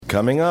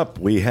Coming up,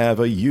 we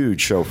have a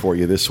huge show for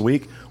you this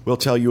week. We'll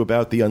tell you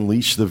about the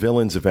Unleash the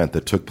Villains event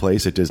that took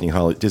place at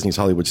Disney's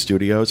Hollywood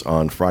Studios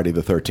on Friday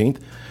the 13th.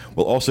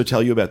 We'll also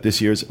tell you about this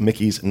year's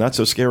Mickey's Not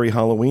So Scary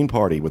Halloween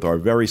Party with our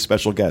very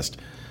special guest,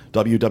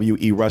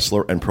 WWE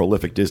wrestler and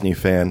prolific Disney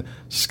fan,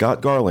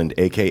 Scott Garland,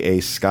 a.k.a.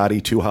 Scotty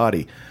Too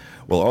Hotty.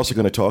 We're also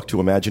going to talk to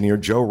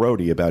Imagineer Joe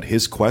Rohde about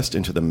his quest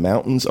into the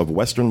mountains of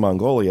western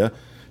Mongolia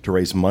to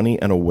raise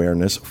money and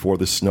awareness for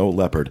the snow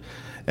leopard.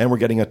 And we're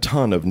getting a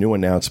ton of new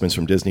announcements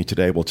from Disney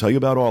today. We'll tell you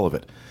about all of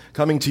it.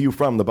 Coming to you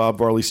from the Bob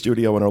Varley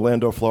Studio in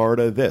Orlando,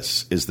 Florida,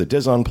 this is the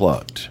Diz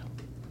Unplugged.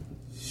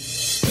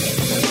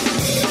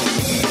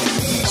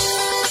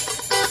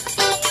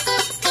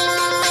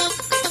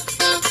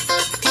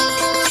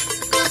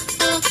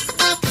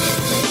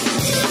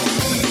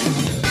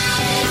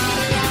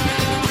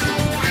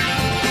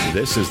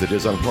 This is the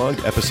Diz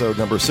Unplugged, episode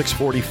number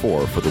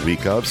 644 for the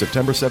week of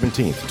September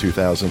 17th,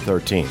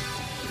 2013.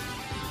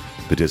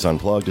 The Diz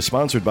Unplugged is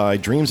sponsored by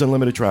Dreams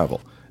Unlimited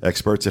Travel,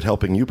 experts at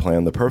helping you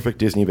plan the perfect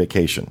Disney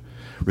vacation.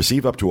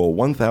 Receive up to a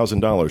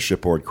 $1,000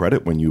 shipboard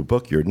credit when you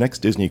book your next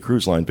Disney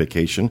Cruise Line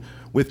vacation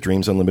with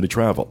Dreams Unlimited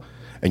Travel.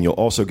 And you'll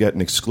also get an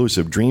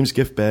exclusive Dreams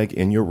gift bag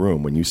in your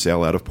room when you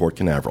sail out of Port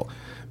Canaveral.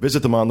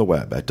 Visit them on the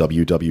web at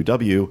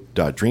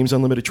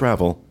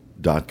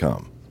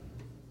www.dreamsunlimitedtravel.com.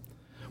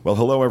 Well,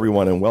 hello,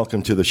 everyone, and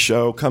welcome to the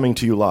show, coming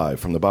to you live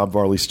from the Bob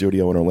Varley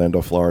Studio in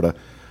Orlando, Florida.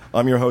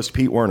 I'm your host,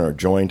 Pete Werner,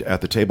 joined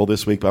at the table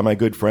this week by my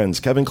good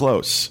friends Kevin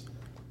Close,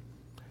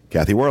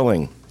 Kathy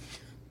Whirling,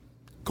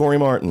 Corey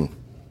Martin.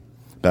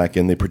 Back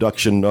in the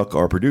production nook,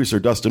 our producer,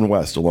 Dustin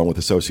West, along with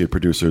associate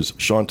producers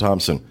Sean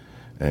Thompson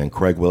and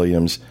Craig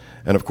Williams.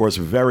 And, of course,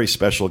 very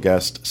special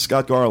guest,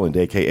 Scott Garland,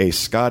 a.k.a.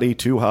 Scotty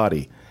Too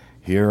Hotty,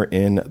 here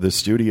in the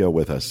studio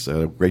with us.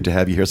 Great to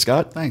have you here,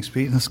 Scott. Thanks,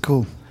 Pete. That's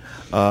cool.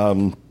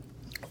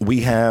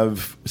 We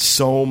have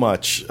so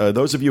much.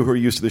 Those of you who are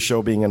used to the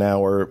show being an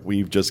hour,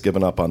 we've just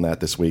given up on that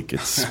this week. I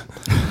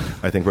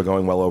think we're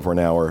going well over an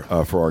hour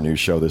for our news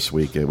show this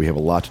week. We have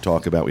a lot to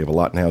talk about. We have a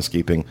lot in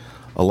housekeeping,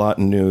 a lot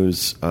in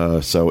news.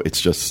 So it's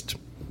just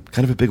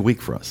kind of a big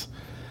week for us.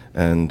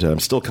 And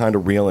I'm still kind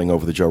of reeling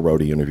over the Joe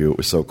Rohde interview. It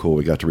was so cool.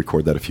 We got to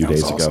record that a few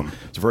days ago.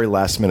 It's a very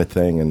last-minute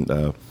thing, and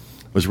it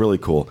was really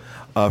cool.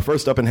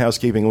 First up in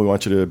housekeeping, we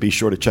want you to be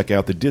sure to check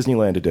out the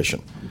Disneyland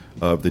edition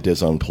of the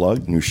Diz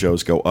Unplugged. New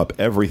shows go up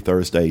every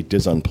Thursday,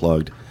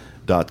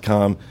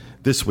 DizUnplugged.com.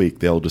 This week,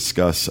 they'll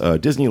discuss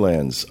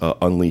Disneyland's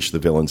Unleash the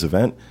Villains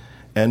event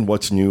and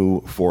what's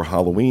new for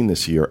Halloween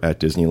this year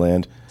at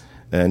Disneyland.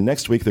 And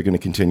next week, they're going to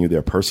continue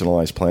their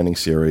personalized planning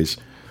series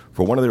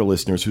for one of their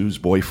listeners whose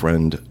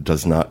boyfriend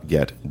does not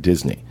get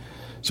Disney.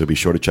 So be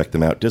sure to check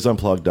them out,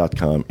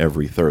 DizUnplugged.com,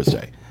 every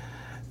Thursday.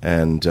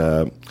 And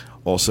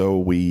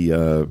also,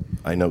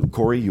 I know,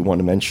 Corey, you want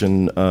to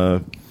mention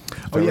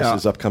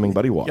Ferris's upcoming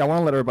Buddy Walk. Yeah, I want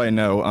to let everybody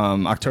know,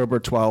 October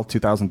 12th,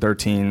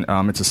 2013,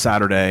 it's a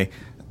Saturday,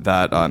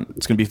 that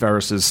it's going to be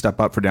Ferris's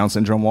Step Up for Down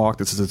Syndrome Walk.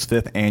 This is its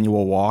 5th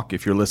annual walk.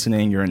 If you're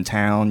listening, you're in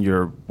town,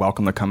 you're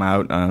welcome to come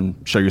out and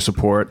show your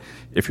support.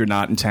 If you're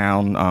not in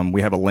town,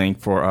 we have a link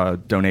for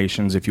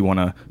donations if you want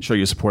to show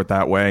your support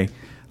that way.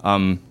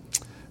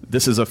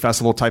 This is a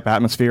festival-type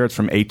atmosphere. It's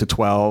from 8 to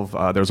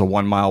 12. There's a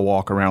 1-mile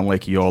walk around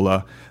Lake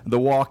Eola. The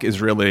walk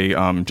is really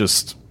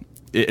just...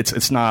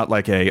 It's not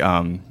like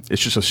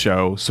it's just a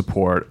show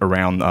support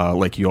around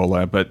Lake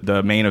Eola, but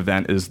the main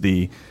event is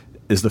the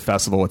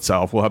festival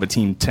itself. We'll have a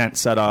team tent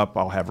set up.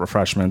 I'll have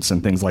refreshments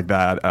and things like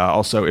that.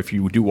 Also, if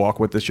you do walk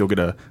with us, you'll get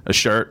a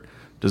shirt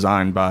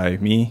designed by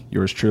me,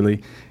 yours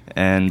truly,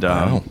 and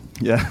wow.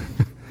 Yeah,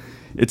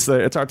 it's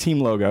our team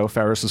logo.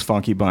 Ferris's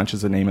Funky Bunch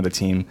is the name of the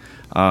team.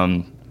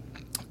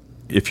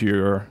 If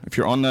you're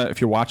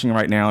watching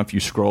right now, if you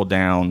scroll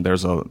down,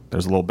 there's a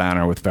little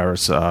banner with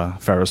Ferris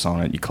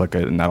on it. You click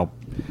it, and that'll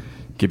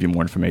give you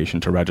more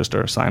information to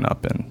register, sign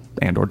up,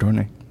 and or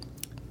donate.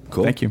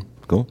 Cool. Thank you.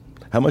 Cool.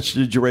 How much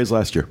did you raise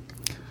last year?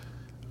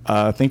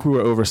 I think we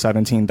were over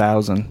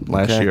 17,000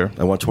 last year.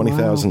 I want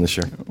 20,000 this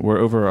year. We're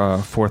over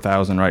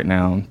 4,000 right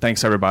now.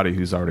 Thanks everybody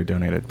who's already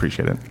donated.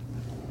 Appreciate it.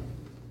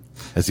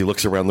 As he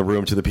looks around the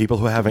room to the people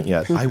who haven't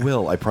yet, I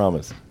will. I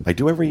promise. I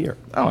do every year.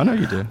 Oh, I know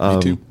you do.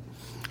 Me too.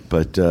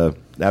 But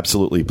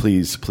absolutely,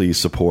 please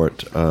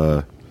support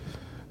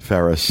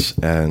Ferris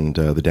and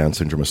the Down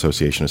Syndrome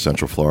Association of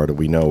Central Florida.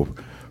 We know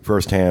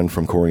firsthand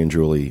from Corey and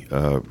Julie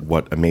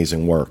what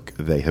amazing work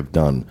they have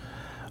done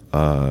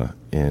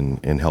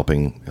in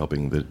helping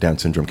the Down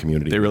syndrome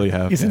community. They really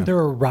have. Isn't there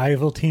a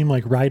rival team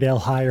like Rydell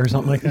High or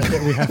something like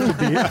that we have to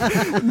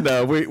be?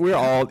 No, we're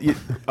all.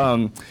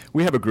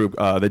 We have a group,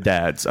 the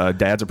Dads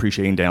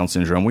Appreciating Down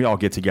Syndrome. We all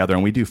get together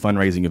and we do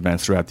fundraising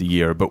events throughout the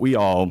year. But we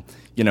all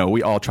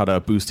try to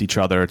boost each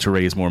other to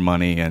raise more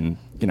money, and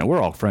we're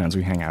all friends.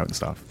 We hang out and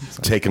stuff.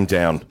 So. Take them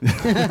down.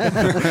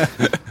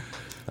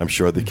 I'm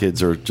sure the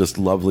kids are just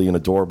lovely and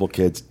adorable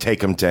kids.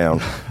 Take them down.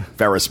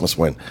 Ferris must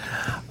win.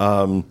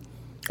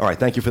 All right,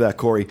 thank you for that,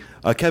 Corey.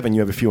 Kevin, you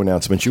have a few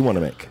announcements you want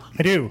to make.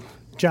 I do.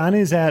 John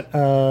is at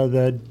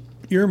the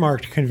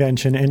earmarked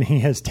convention, and he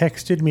has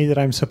texted me that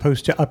I'm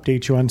supposed to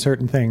update you on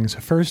certain things.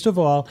 First of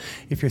all,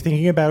 if you're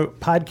thinking about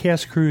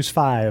Podcast Cruise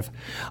 5,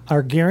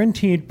 our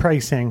guaranteed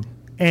pricing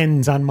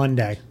ends on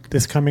Monday,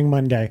 this coming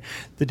Monday.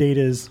 The date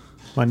is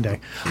Monday.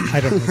 I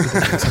don't know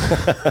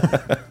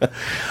the date.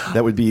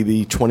 That would be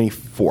the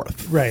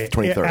 24th. Right.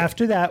 23rd.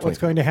 After that, what's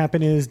going to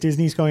happen is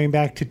Disney's going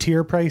back to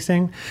tier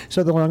pricing.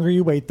 So the longer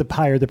you wait, the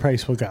higher the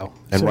price will go.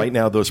 And right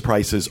now, those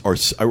prices are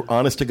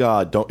honest to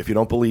God. If you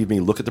don't believe me,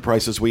 look at the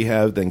prices we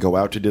have, then go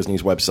out to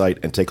Disney's website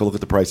and take a look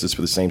at the prices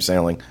for the same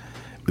sailing.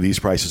 These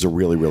prices are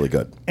really, really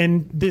good.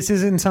 And this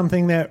isn't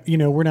something that,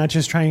 we're not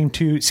just trying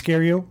to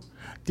scare you.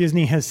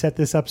 Disney has set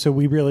this up, so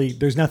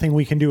there's nothing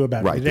we can do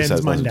about it. Right, this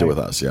has nothing to do with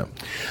us, yeah.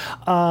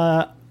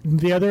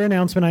 The other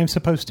announcement I'm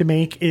supposed to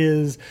make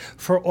is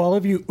for all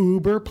of you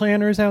Uber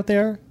planners out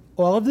there,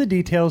 all of the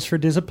details for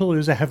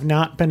Dizzapalooza have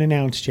not been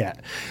announced yet.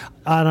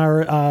 On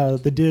our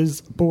the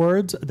Diz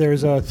boards,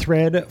 there's a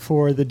thread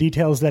for the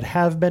details that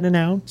have been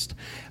announced,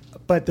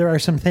 but there are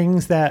some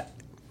things that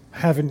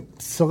haven't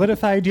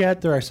solidified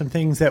yet. There are some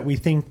things that we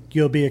think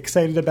you'll be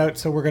excited about,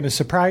 so we're going to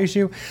surprise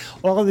you.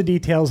 All of the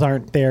details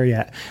aren't there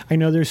yet. I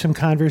know there's some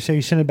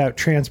conversation about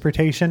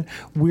transportation.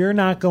 We're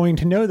not going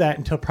to know that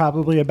until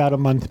probably about a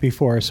month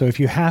before. So if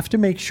you have to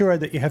make sure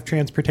that you have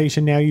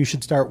transportation now, you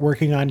should start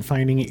working on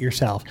finding it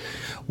yourself.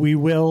 We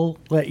will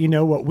let you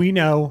know what we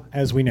know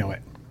as we know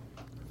it.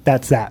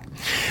 That's that.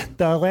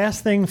 The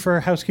last thing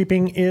for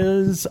housekeeping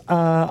is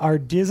our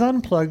Diz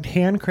Unplugged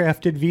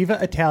handcrafted Viva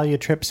Italia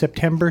trip,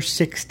 September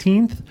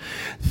 16th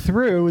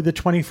through the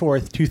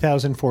 24th,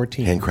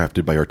 2014.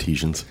 Handcrafted by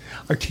artisans.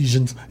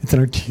 Artisans. It's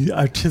an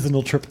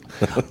artisanal trip.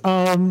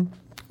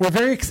 We're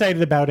very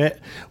excited about it.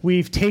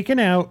 We've taken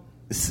out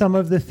some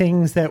of the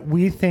things that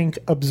we think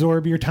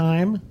absorb your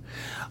time.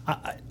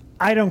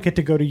 I don't get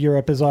to go to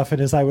Europe as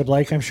often as I would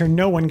like. I'm sure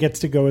no one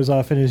gets to go as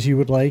often as you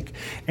would like.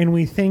 And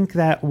we think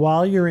that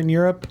while you're in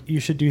Europe, you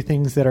should do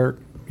things that are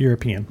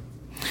European.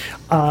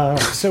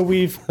 So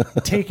we've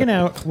taken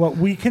out what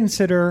we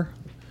consider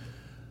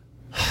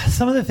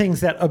some of the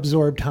things that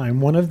absorb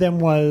time. One of them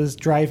was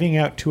driving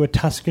out to a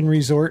Tuscan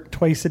resort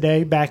twice a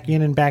day, back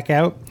in and back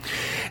out.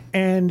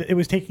 And it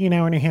was taking an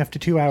hour and a half to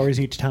 2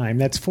 hours each time.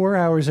 That's 4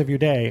 hours of your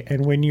day.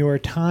 And when your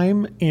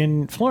time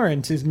in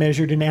Florence is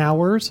measured in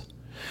hours,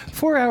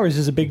 4 hours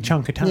is a big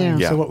chunk of time.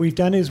 Yeah. So what we've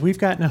done is we've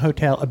gotten a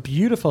hotel, a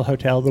beautiful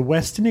hotel, the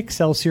Westin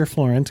Excelsior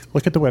Florence.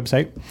 Look at the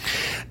website.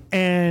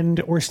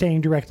 And we're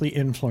staying directly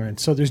in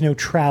Florence. So there's no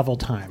travel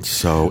time.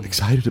 So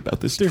excited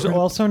about this There's trip.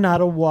 also not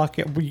a walk.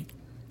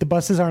 The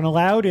buses aren't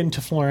allowed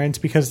into Florence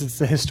because it's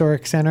the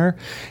historic center.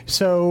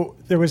 So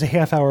there was a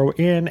half hour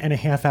in and a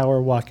half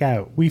hour walk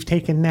out. We've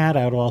taken that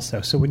out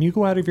also. So when you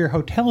go out of your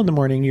hotel in the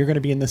morning, you're going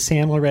to be in the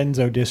San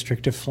Lorenzo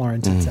district of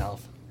Florence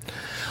itself.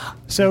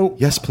 So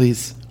Yes,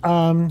 please.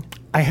 I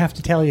have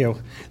to tell you,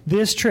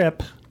 this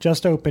trip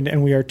just opened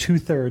and we are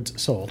 2/3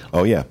 sold.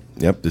 Oh, yeah.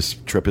 Yep, this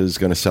trip is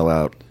going to sell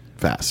out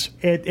fast.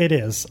 It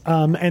is.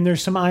 And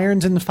there's some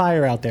irons in the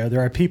fire out there.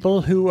 There are people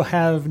who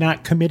have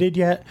not committed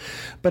yet,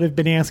 but have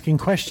been asking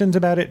questions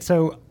about it.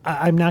 So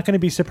I'm not going to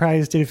be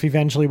surprised if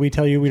eventually we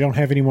tell you we don't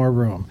have any more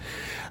room.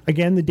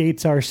 Again, the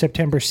dates are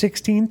September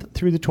 16th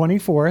through the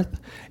 24th.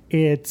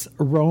 It's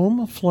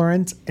Rome,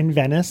 Florence, and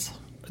Venice.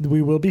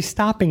 We will be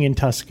stopping in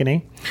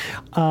Tuscany.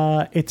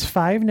 It's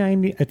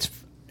 $590. It's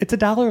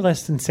 $1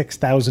 less than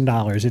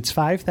 $6,000. It's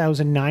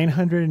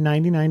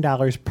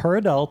 $5,999 per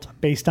adult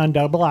based on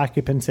double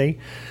occupancy,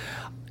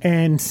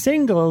 and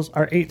singles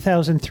are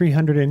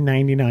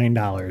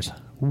 $8,399.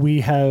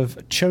 We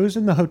have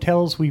chosen the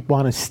hotels we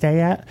want to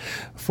stay at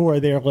for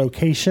their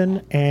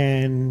location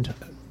and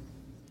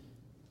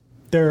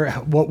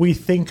what we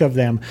think of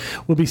them.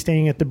 We'll be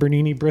staying at the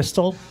Bernini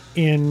Bristol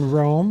in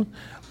Rome.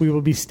 We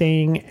will be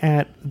staying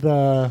at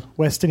the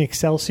Westin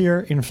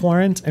Excelsior in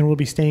Florence, and we'll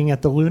be staying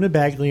at the Luna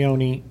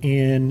Baglioni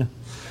in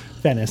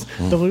Venice.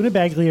 The Luna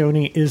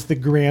Baglioni is the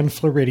Grand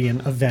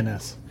Floridian of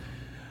Venice.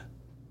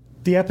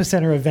 The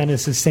epicenter of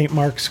Venice is St.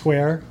 Mark's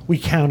Square. We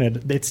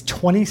counted. It's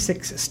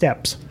 26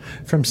 steps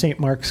from St.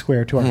 Mark's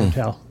Square to our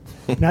hotel.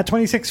 Not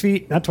 26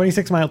 feet, not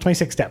 26 miles,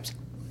 26 steps.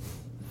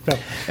 So,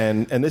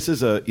 And this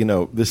is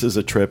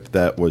a trip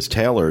that was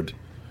tailored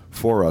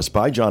for us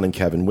by John and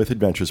Kevin with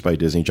Adventures by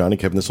Disney. John and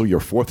Kevin, this will be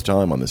your fourth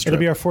time on this trip. it'll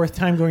be our fourth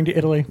time going to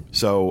Italy.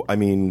 So, I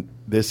mean,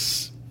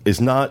 this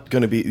is not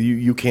going to be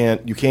you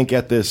can't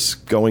get this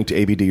going to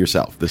ABD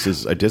yourself. This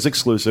is a Diz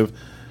exclusive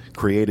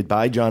created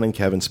by John and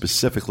Kevin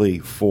specifically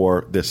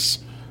for this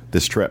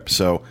trip.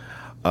 So,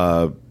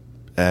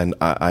 and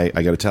I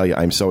got to tell you,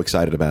 I'm so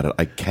excited about it.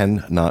 I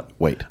cannot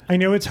wait. I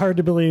know it's hard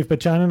to believe, but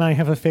John and I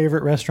have a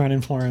favorite restaurant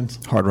in Florence.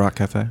 Hard Rock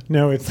Cafe.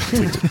 No, it's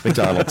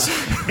McDonald's.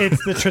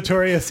 it's the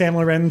Trattoria San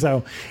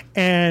Lorenzo.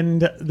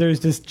 And there's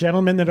this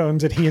gentleman that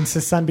owns it. He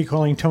insists on be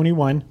calling Tony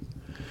 1.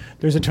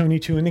 There's a Tony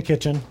 2 in the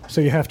kitchen,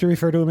 so you have to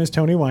refer to him as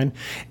Tony 1.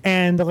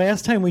 And the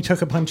last time we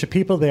took a bunch of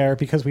people there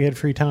because we had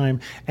free time,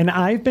 and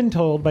I've been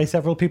told by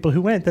several people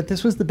who went that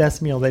this was the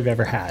best meal they've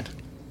ever had.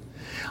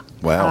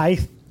 Wow. I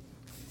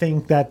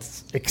think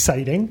that's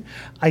exciting.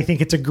 I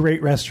think it's a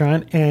great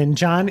restaurant, and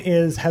John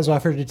has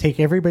offered to take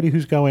everybody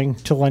who's going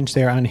to lunch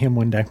there on him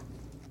one day.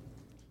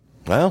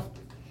 Well,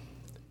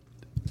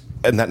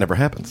 and that never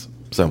happens.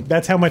 So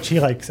that's how much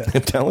he likes it.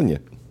 I'm telling you.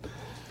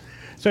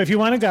 So if you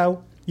want to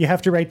go, you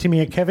have to write to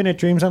me at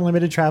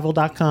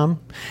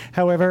kevin@dreamsunlimitedtravel.com.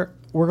 However,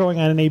 we're going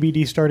on an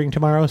ABD starting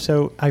tomorrow,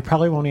 so I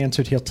probably won't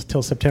answer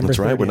till September 30th. That's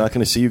right. We're not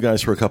going to see you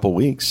guys for a couple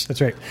weeks.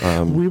 That's right.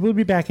 We will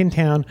be back in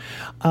town.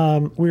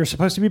 We were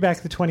supposed to be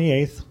back the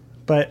 28th,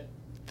 but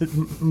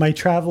my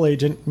travel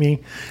agent, made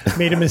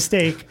a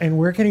mistake, and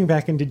we're getting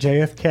back into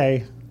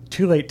JFK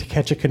too late to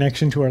catch a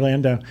connection to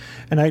Orlando.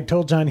 And I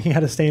told John he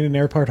had to stay in an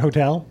airport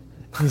hotel.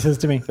 He says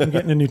to me, I'm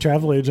getting a new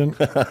travel agent.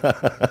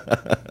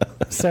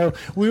 So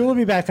we will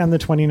be back on the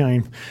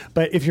 29th.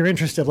 But if you're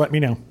interested, let me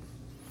know.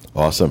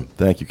 Awesome.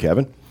 Thank you,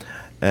 Kevin.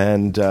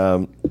 And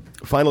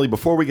finally,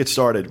 before we get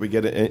started, we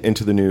get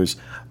into the news,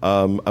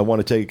 I want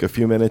to take a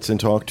few minutes and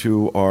talk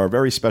to our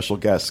very special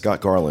guest, Scott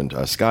Garland.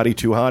 Scotty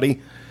Too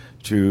Hotty,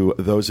 to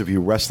those of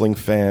you wrestling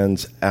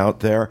fans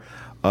out there.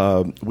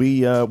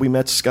 We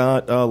met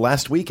Scott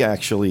last week,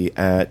 actually,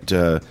 at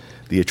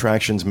the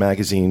Attractions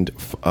Magazine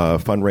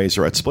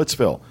fundraiser at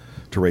Splitsville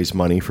to raise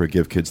money for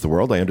Give Kids the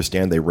World. I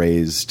understand they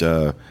raised,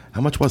 how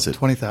much was it?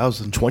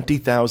 $20,000.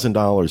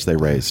 $20,000 they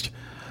raised,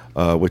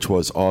 which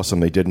was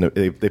awesome.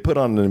 They put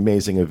on an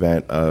amazing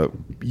event.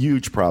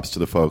 Huge props to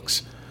the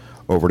folks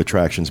over at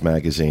Attractions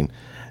Magazine.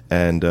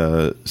 And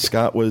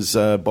Scott was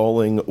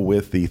bowling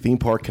with the Theme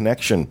Park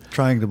Connection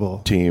Trying to bowl.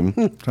 Team.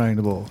 Trying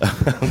to bowl.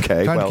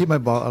 Okay. Trying to keep my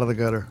ball out of the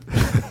gutter.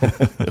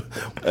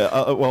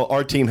 Well,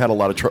 our team had a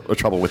lot of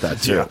trouble with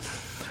that, too. Yeah.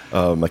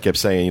 I kept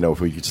saying,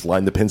 if we just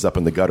line the pins up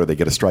in the gutter, they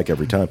get a strike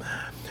every time.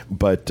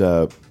 But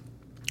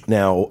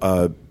now,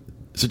 so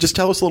just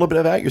tell us a little bit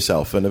about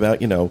yourself and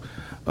about,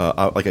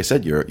 like I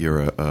said,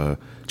 you're a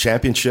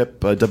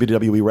championship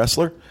WWE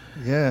wrestler.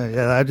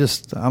 Yeah.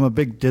 I'm a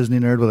big Disney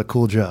nerd with a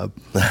cool job.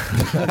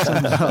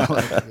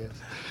 I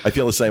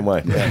feel the same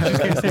way. Yeah, I was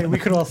just going to say, we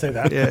could all say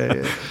that.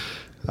 Yeah.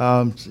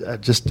 I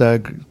just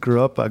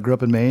grew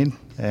up in Maine,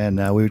 and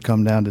we would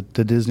come down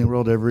to Disney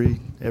World every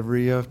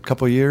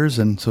couple of years,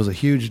 and so it was a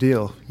huge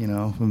deal,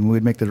 when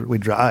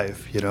we'd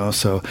drive,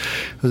 so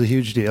it was a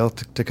huge deal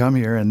to come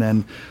here. And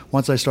then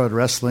once I started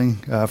wrestling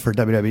for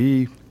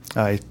WWE,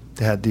 I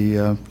had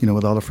the,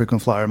 with all the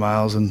frequent flyer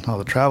miles and all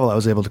the travel, I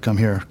was able to come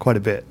here quite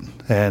a bit.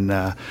 And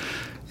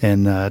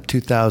in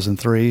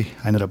 2003,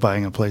 I ended up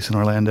buying a place in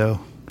Orlando.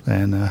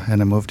 And I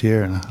moved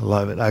here, and I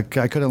love it. I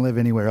couldn't live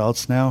anywhere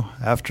else now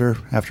after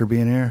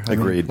being here.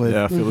 Agreed.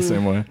 I feel the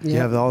same way. You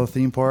have all the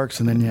theme parks,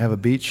 and then you have a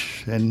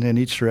beach in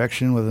each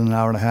direction within an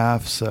hour and a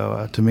half.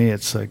 So to me,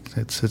 it's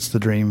the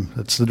dream.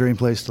 It's the dream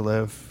place to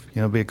live.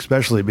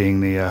 Especially being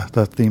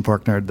the theme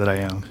park nerd that I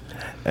am.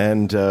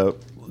 And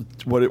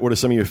what are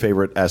some of your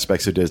favorite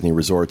aspects of Disney?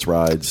 Resorts,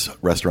 rides,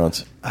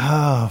 restaurants?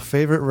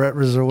 Favorite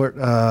resort,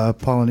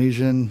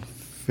 Polynesian.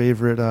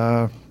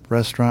 Favorite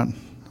restaurant,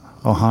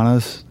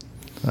 Ohana's.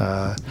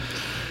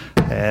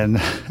 And no,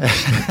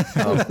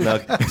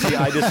 see,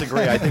 I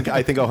disagree. I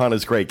think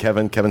Ohana's great.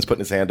 Kevin's putting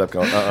his hand up,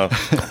 going,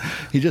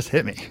 He just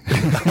hit me.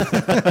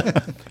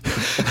 Yeah,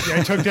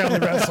 I took down the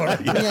wrestler.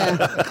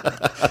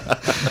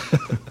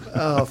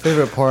 Yeah.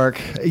 Favorite park.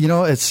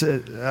 It's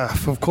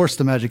of course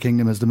the Magic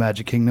Kingdom is the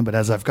Magic Kingdom. But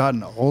as I've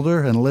gotten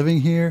older and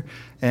living here,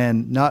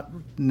 and not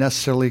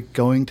necessarily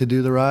going to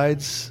do the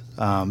rides,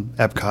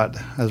 Epcot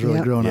has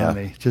really grown on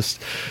me. Do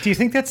you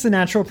think that's the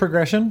natural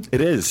progression? It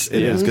is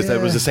because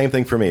that was the same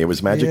thing for me. It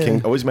was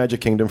always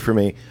Magic Kingdom for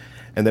me,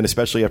 and then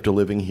especially after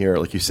living here,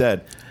 like you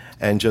said,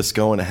 and just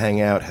going to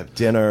hang out, have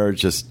dinner,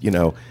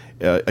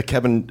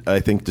 Kevin, I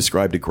think,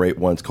 described it great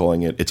once,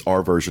 calling it's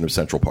our version of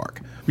Central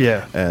Park.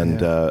 Yeah,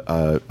 and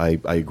I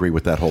agree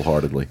with that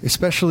wholeheartedly.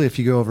 Especially if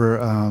you go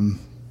over,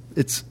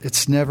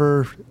 it's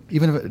never,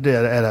 even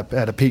if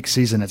at a peak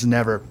season, it's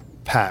never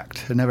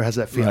packed. It never has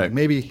that feeling.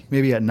 Right.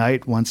 Maybe at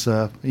night, once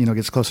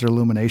gets closer to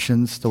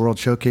Illuminations, the World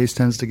Showcase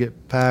tends to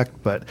get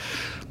packed. But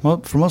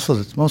for most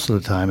of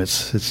the time,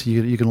 it's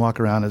you can walk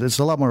around. It's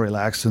a lot more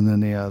relaxed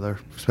than the other,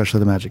 especially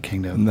the Magic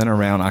Kingdom. And then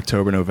around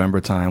October, November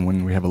time,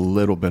 when we have a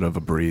little bit of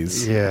a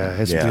breeze. Yeah,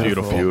 it's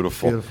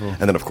beautiful. And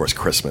then of course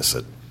Christmas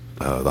at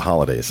the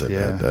holidays at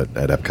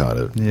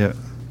Epcot.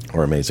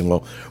 Are amazing.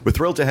 Well, we're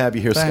thrilled to have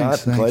you here,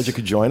 Scott. Glad you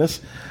could join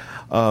us.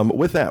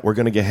 With that, we're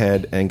going to go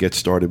ahead and get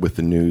started with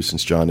the news.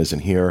 Since John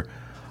isn't here,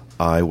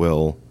 I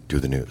will do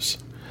the news.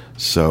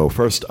 So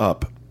first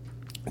up,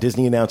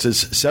 Disney announces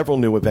several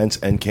new events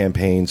and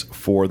campaigns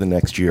for the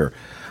next year.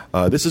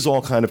 This is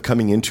all kind of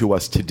coming into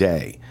us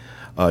today.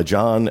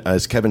 John,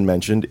 as Kevin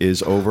mentioned,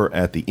 is over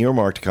at the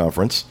Earmarked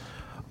Conference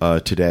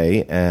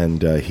today,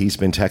 and he's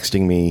been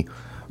texting me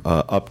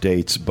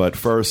updates. But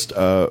first,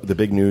 the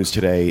big news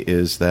today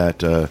is that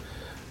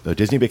the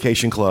Disney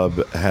Vacation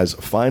Club has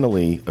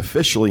finally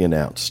officially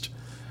announced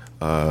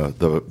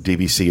the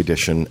DVC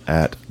edition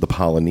at the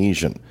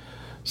Polynesian,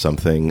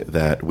 something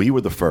that we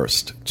were the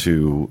first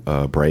to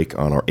break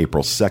on our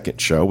April 2nd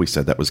show. We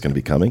said that was going to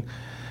be coming.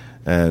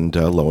 And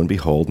lo and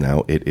behold,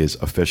 now it is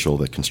official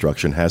that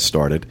construction has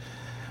started.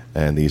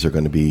 and these are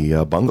going to be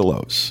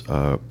bungalows.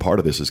 Part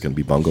of this is going to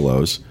be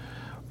bungalows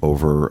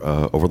over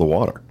the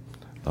water,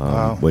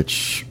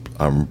 which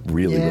I'm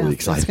really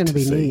excited that's to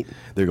see. Neat.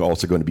 They're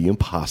also going to be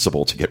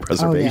impossible to get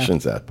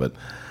reservations at, but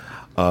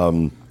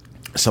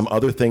some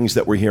other things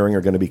that we're hearing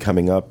are going to be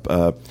coming up.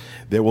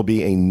 There will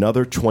be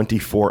another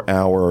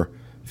 24-hour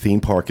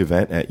theme park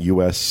event at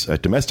U.S.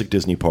 Domestic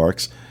Disney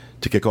parks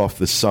to kick off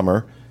this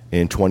summer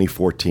in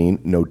 2014.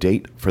 No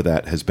date for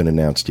that has been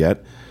announced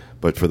yet,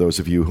 but for those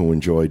of you who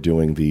enjoy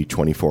doing the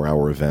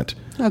 24-hour event,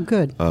 oh,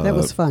 good, that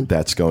was fun.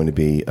 That's going to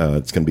be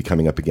it's going to be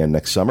coming up again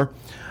next summer.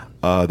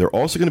 They're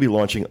also going to be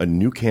launching a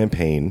new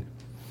campaign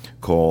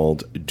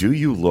called "Do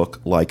You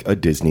Look Like a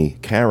Disney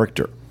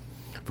Character?"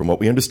 From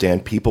what we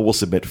understand, people will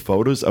submit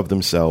photos of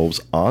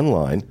themselves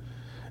online,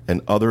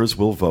 and others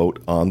will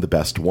vote on the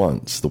best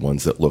ones, the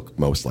ones that look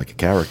most like a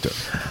character.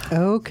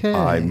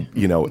 Okay.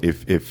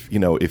 If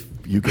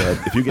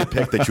you get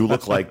picked that you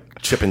look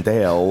like Chip and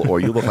Dale or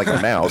you look like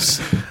a mouse,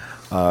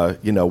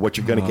 what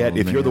you're going to get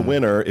if you're the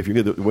winner. If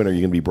you're the winner,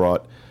 you're going to be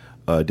brought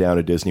down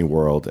to Disney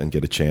World and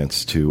get a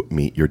chance to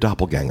meet your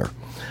doppelganger.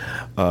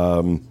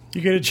 You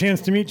get a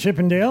chance to meet Chip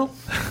and Dale?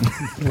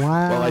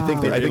 Wow. Well, I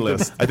think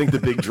the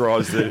big draw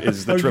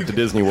is the trip to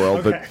Disney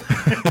World. Okay.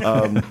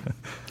 But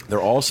they're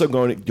also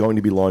going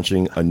to be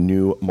launching a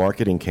new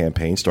marketing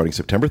campaign starting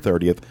September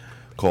 30th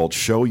called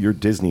 "Show Your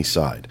Disney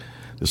Side."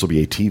 This will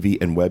be a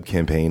TV and web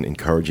campaign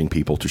encouraging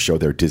people to show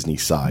their Disney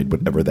side,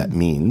 whatever that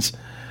means.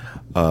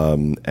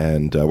 And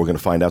we're going to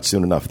find out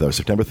soon enough, though.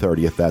 September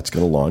 30th, that's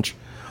going to launch.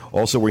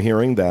 Also, we're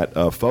hearing that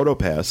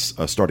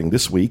PhotoPass, starting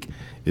this week,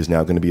 is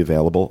now going to be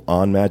available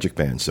on Magic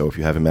Band. So if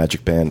you have a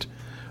Magic Band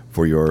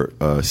for your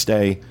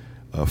stay,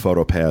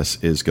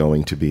 PhotoPass is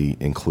going to be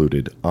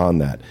included on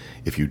that.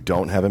 If you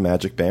don't have a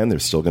Magic Band, they're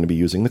still going to be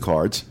using the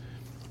cards.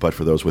 But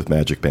for those with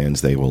Magic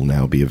Bands, they will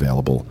now be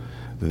available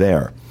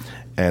there.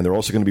 And they're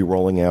also going to be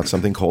rolling out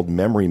something called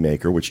Memory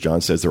Maker, which John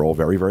says they're all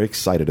very, very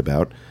excited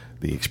about.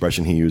 The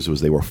expression he used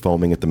was they were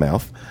foaming at the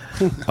mouth.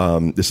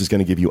 This is going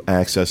to give you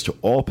access to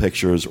all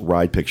pictures,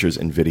 ride pictures,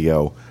 and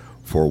video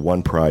for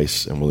one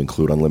price, and will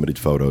include unlimited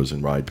photos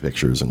and ride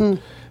pictures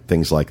and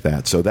things like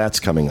that. So that's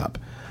coming up.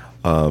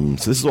 So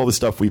this is all the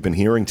stuff we've been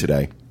hearing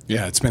today.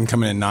 Yeah, it's been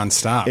coming in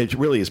nonstop. It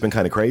really has been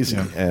kind of crazy.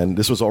 Yeah. And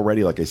this was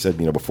already, like I said,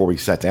 before we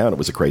sat down, it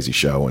was a crazy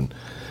show. And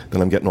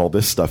then I'm getting all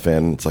this stuff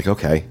in. It's like,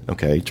 okay,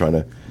 trying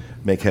to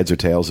make heads or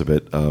tails of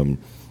it.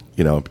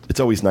 It's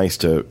always nice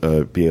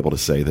to be able to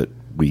say that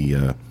we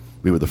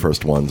were the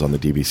first ones on the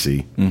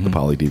DVC, the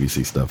poly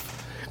DVC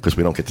stuff, because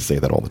we don't get to say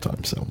that all the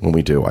time. So when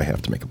we do, I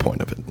have to make a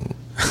point of it.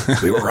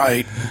 We were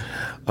right.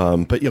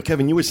 But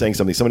Kevin, you were saying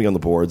something. Somebody on the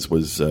boards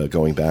was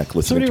going back,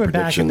 listening to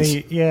predictions.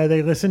 Back and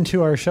they listened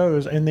to our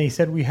shows, and they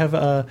said we have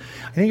I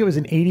think it was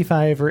an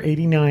 85 or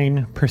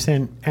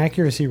 89%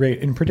 accuracy rate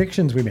in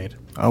predictions we made.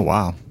 Oh,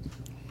 wow.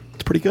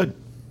 It's pretty good.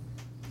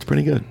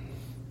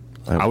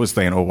 I was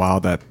thinking, oh, wow,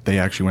 that they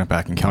actually went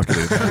back and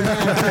calculated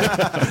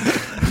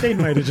that. They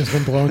might have just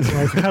been blown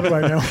some. How do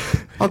I know?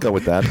 I'll go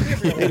with that.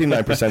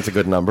 89% is a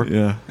good number.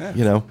 Yeah.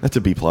 That's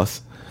a B+.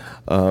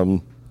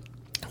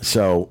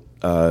 So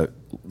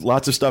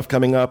lots of stuff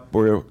coming up.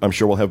 I'm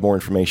sure we'll have more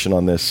information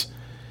on this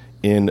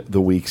in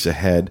the weeks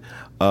ahead.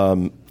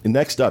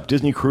 Next up,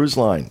 Disney Cruise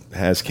Line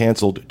has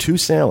canceled 2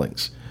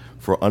 sailings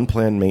for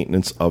unplanned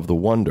maintenance of the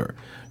Wonder.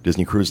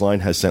 Disney Cruise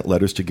Line has sent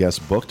letters to guests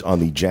booked on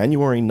the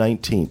January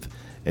 19th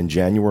and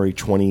January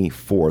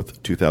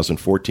 24th,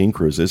 2014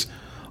 cruises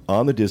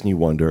on the Disney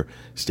Wonder,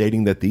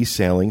 stating that these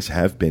sailings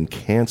have been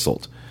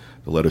canceled.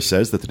 The letter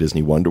says that the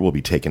Disney Wonder will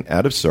be taken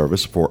out of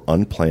service for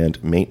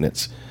unplanned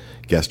maintenance.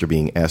 Guests are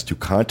being asked to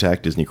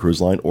contact Disney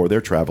Cruise Line or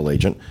their travel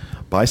agent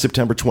by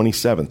September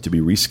 27th to be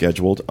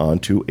rescheduled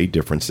onto a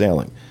different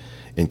sailing.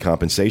 In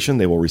compensation,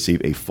 they will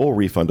receive a full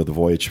refund of the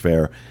voyage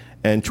fare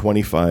and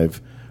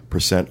 25%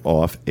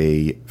 off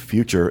a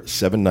future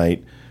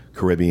 7-night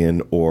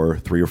Caribbean or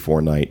 3 or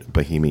 4 night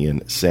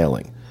Bahamian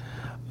sailing.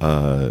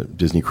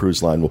 Disney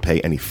Cruise Line will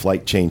pay any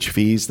flight change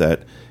fees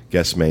that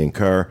guests may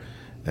incur,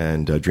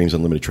 and Dreams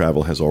Unlimited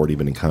Travel has already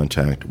been in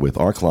contact with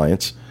our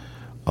clients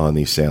on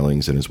these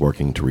sailings and is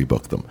working to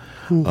rebook them.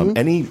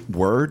 Any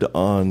word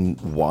on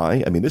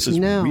why? I mean, this is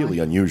really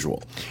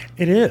unusual.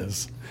 It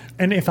is.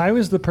 And if I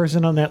was the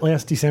person on that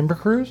last December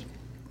cruise,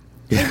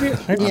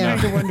 I'd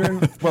be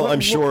wondering. Well,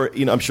 I'm sure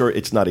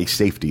it's not a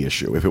safety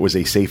issue. If it was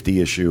a safety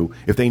issue,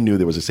 if they knew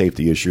there was a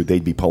safety issue,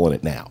 they'd be pulling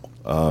it now.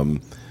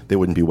 They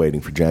wouldn't be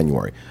waiting for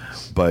January.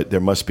 But there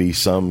must be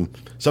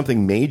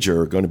something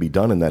major going to be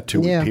done in that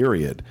 2-week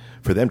period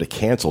for them to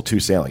cancel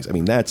 2 sailings. I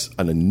mean, that's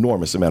an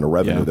enormous amount of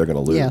revenue they're going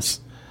to lose. Yes.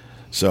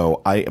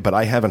 So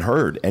I haven't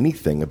heard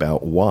anything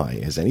about why.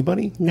 Has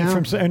anybody?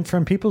 No. And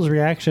from people's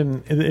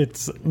reaction,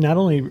 it's not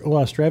only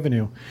lost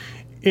revenue.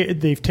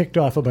 They've ticked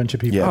off a bunch of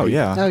people.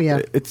 Yeah. Oh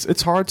yeah.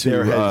 It's hard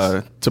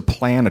to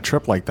plan a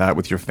trip like that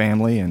with your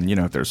family, and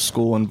if there's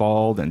school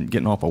involved and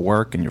getting off of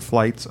work and your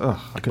flights. I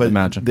couldn't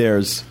imagine.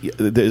 There's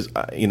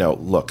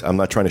look, I'm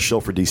not trying to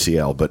shill for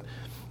DCL, but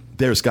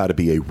there's got to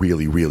be a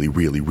really, really,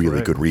 really,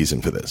 really good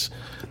reason for this.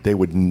 They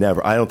would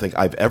never. I don't think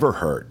I've ever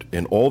heard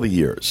in all the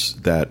years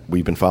that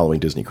we've been following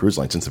Disney Cruise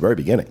Line since the very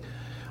beginning.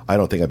 I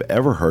don't think I've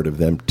ever heard of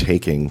them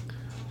taking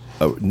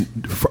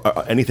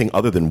anything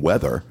other than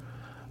weather.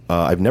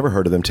 I've never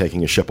heard of them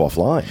taking a ship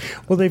offline.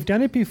 Well, they've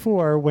done it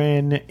before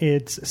when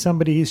it's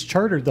somebody's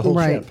chartered the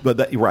whole ship.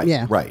 But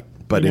right.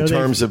 But in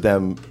terms of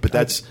them, but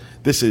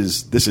this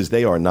is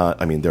they are not.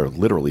 I mean, they're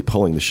literally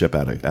pulling the ship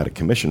out of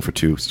commission for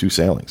two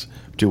sailings,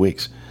 2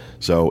 weeks.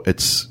 So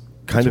it's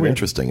kind of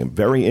interesting. I'm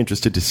very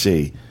interested to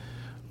see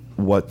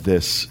what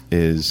this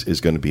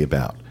is going to be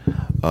about.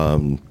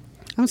 I'm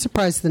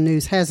surprised the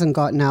news hasn't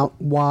gotten out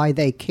why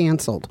they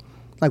canceled.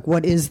 Like,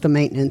 what is the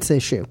maintenance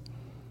issue?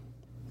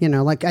 You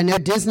know, like, I know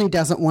Disney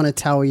doesn't want to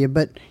tell you,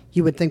 but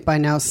you would think by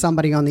now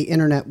somebody on the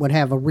internet would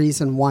have a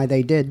reason why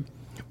they did.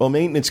 Well,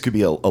 maintenance could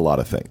be a lot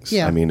of things.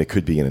 Yeah. I mean, it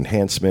could be an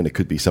enhancement. It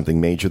could be something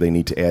major they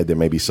need to add. There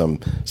may be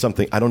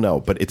something, I don't know,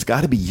 but it's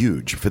got to be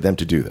huge for them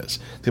to do this.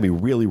 It's going to be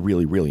really,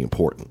 really, really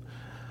important.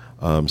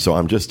 So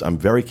I'm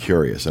very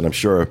curious, and I'm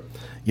sure,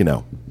 you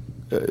know,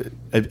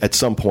 at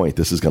some point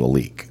this is going to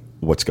leak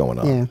what's going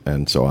on. Yeah.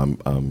 And so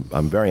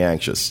I'm very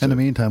anxious. In the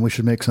meantime, we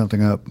should make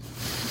something up.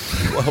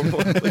 Well,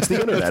 it's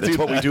the internet. It's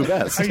what we do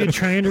best. Are you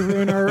trying to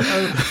ruin our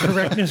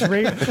correctness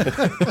rate?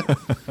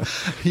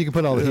 You can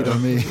put all the heat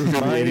on me.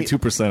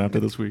 82%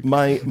 after this week.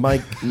 My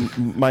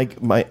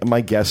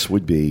guess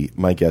would be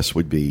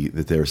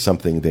that there's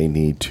something they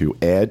need to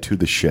add to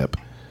the ship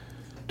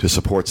to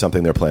support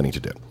something they're planning to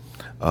do.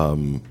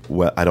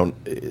 Well, I don't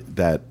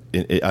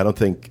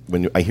think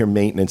when I hear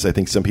maintenance, I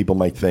think some people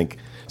might think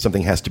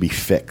something has to be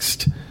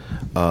fixed.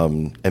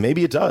 And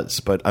maybe it does,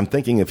 but I'm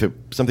thinking if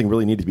something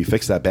really needed to be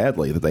fixed that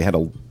badly that they had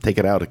to take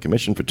it out of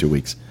commission for 2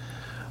 weeks,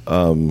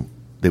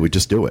 they would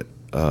just do it.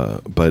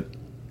 But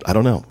I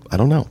don't know.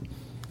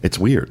 It's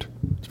weird.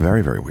 It's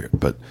very, very weird.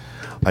 But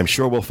I'm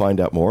sure we'll find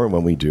out more, and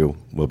when we do,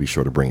 we'll be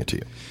sure to bring it to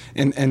you.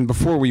 And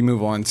before we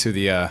move on to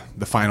the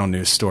final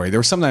news story, there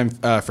was something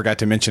I forgot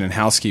to mention in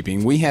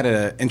housekeeping. We had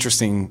an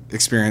interesting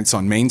experience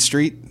on Main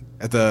Street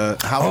at the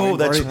Halloween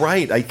that's party.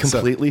 right. I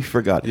completely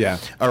forgot. Yeah.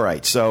 All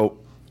right. So,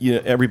 you know,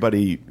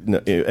 anybody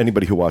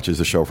who watches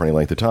the show for any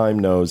length of time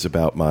knows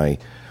about my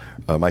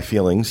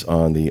feelings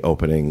on the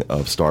opening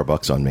of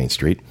Starbucks on Main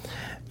Street,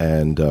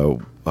 and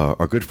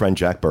our good friend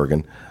Jack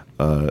Bergen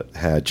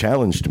had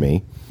challenged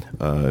me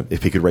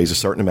if he could raise a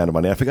certain amount of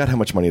money. I forgot how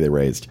much money they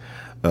raised,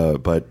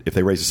 but if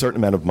they raised a certain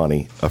amount of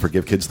money for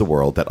Give Kids the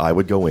World, that I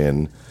would go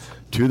in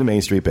to the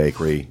Main Street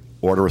Bakery,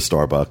 order a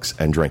Starbucks,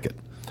 and drink it.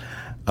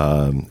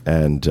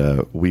 And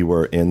we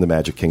were in the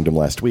Magic Kingdom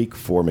last week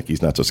for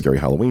Mickey's Not So Scary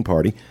Halloween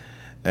Party,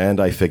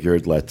 and I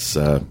figured let's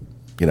go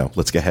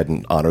ahead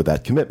and honor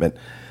that commitment.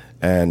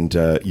 And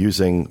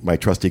using my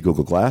trusty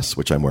Google Glass,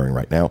 which I'm wearing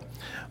right now,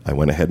 I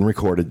went ahead and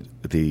recorded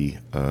the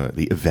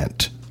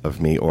event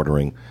of me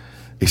ordering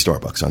a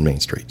Starbucks on Main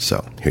Street.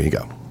 So here you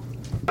go.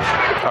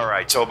 All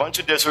right, so a bunch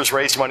of Dizzers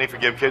raised money for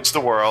Give Kids the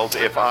World.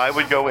 If I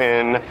would go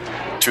in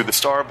to the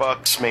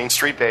Starbucks Main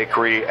Street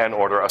Bakery and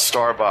order a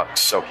Starbucks.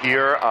 So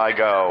here I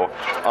go,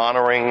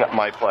 honoring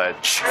my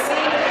pledge.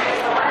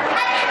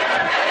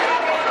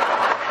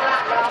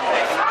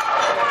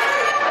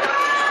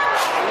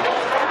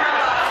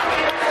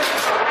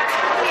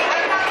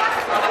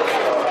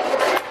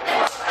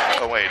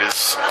 Oh, wait,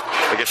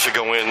 I guess you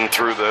go in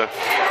through the...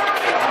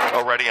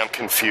 Already I'm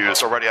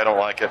confused. Already I don't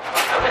like it.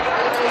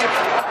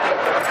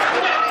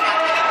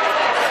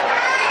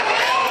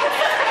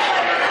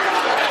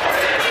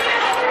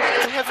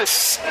 They have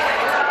this...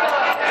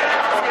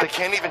 They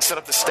can't even set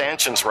up the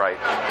stanchions right,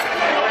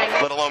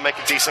 let alone make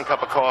a decent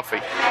cup of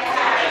coffee.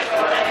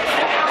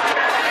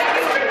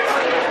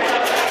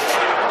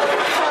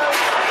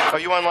 Are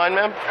you online,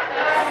 ma'am?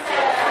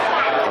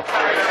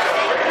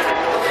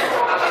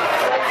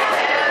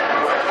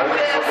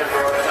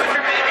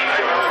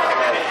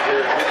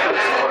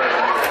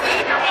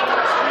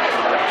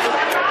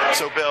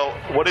 So, Bill,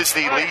 what is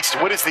the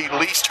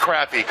least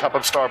crappy cup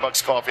of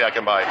Starbucks coffee I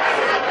can buy?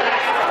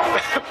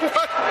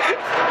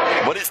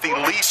 What is the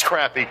least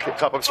crappy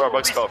cup of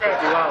Starbucks coffee?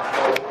 Wow.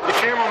 The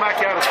caramel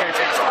macchiato is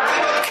fantastic.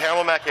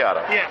 Caramel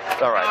macchiato? Yeah.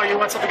 All right. Oh, you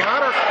want something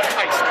hot or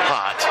iced?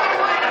 Hot.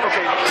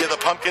 Okay. Yeah, the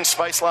pumpkin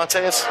spice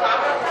lattes?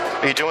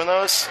 Are you doing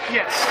those?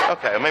 Yes.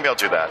 Okay, maybe I'll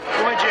do that.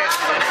 Why'd you ask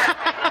me that?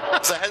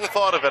 Because I hadn't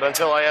thought of it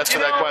until I asked you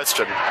that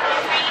question.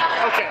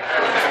 Okay.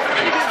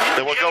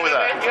 Then we'll go with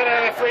that. You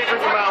gotta flavor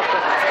in your mouth.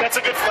 That's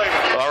a good flavor.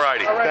 All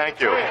righty. Thank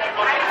you.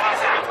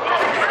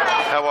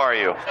 How are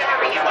you?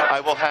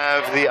 I will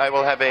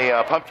have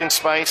a pumpkin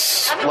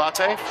spice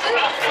latte,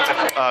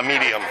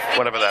 medium,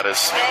 whatever that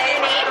is.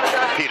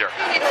 Peter.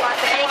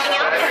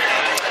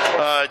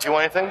 Do you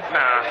want anything?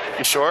 Nah.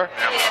 You sure?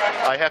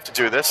 Yeah. I have to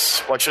do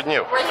this. Why shouldn't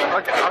you?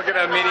 Okay, I'll get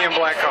a medium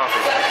black coffee.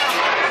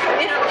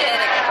 Okay.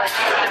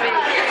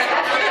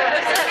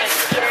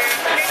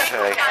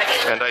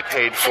 And I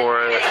paid for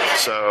it,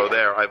 so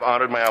there. I've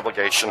honored my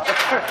obligation. Mine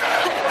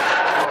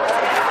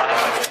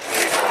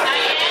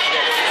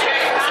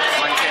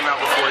came out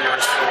before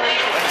yours.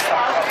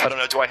 I don't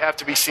know. Do I have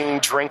to be seen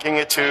drinking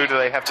it too? Do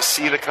they have to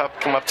see the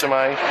cup come up to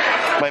my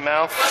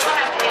mouth?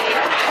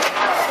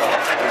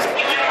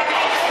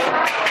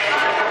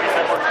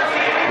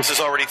 This is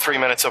already 3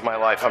 minutes of my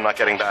life I'm not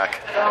getting back.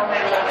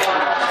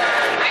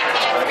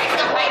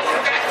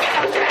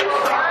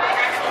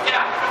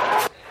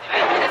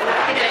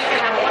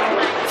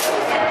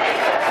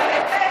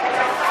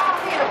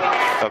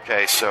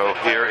 Okay, so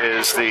here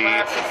is the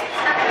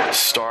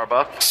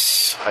Starbucks.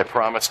 I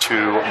promised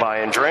to buy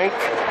and drink,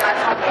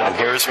 and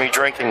here's me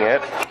drinking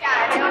it.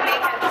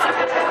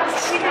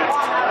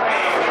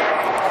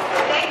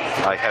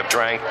 I have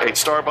drank a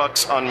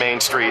Starbucks on Main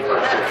Street,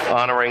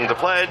 honoring the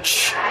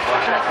pledge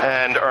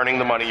and earning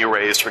the money you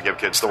raised for Give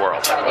Kids the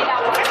World.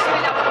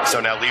 So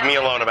now leave me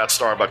alone about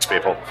Starbucks,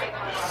 people.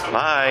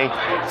 Bye.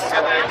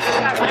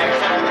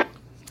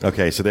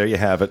 Okay, so there you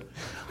have it.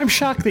 I'm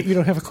shocked that you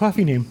don't have a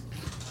coffee name.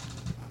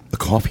 A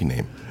coffee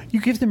name? You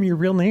give them your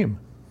real name.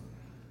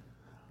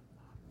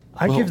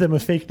 I give them a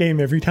fake name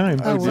every time.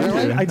 Oh,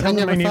 really? I tell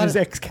them my name is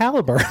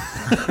Excalibur.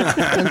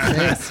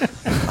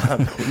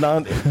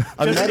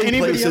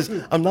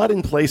 I'm not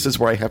in places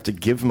where I have to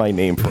give my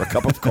name for a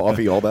cup of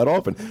coffee all that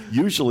often.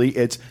 Usually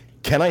it's,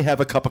 can I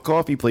have a cup of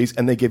coffee, please?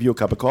 And they give you a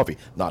cup of coffee.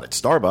 Not at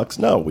Starbucks.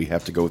 No, we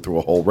have to go through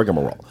a whole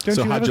rigmarole. Don't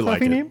you have a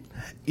coffee name?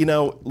 You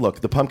know, look,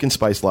 the pumpkin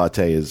spice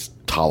latte is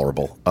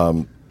tolerable.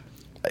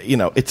 You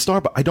know, it's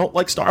Starbucks. I don't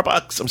like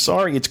Starbucks. I'm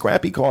sorry. It's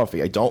crappy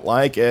coffee. I don't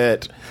like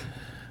it.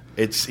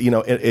 It's, you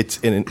know, it's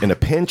in a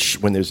pinch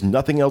when there's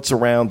nothing else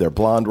around. Their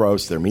blonde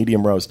roast, their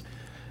medium roast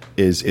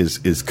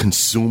is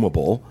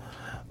consumable.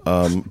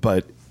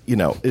 But, you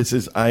know,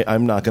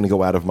 I'm not going to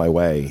go out of my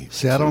way.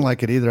 See, I don't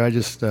like it either. I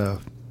just, I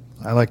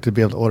like to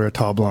be able to order a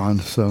tall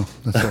blonde. So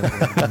that's what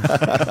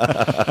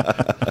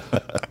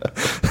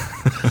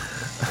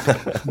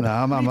No,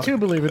 I'm Me too,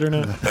 believe it or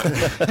not.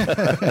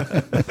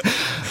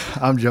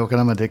 I'm joking.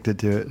 I'm addicted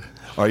to it.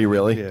 Are you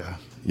really? Yeah.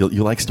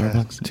 You like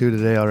Starbucks? 2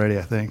 today already,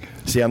 I think.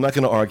 See, I'm not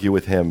going to argue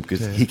with him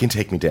because he can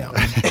take me down.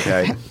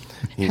 Okay,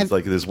 he's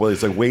like there's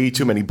like way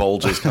too many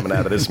bulges coming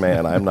out of this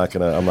man. I'm not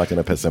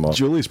gonna piss him off.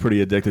 Julie's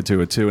pretty addicted to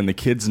it too, and the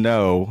kids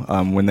know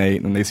when they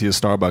see a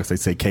Starbucks, they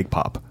say cake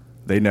pop.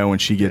 They know when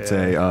she gets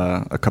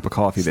a cup of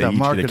coffee, they each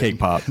get a cake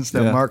pop. It's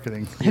that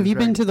marketing. Have you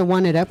been to the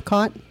one at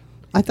Epcot?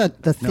 I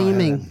thought the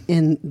theming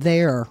in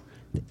there,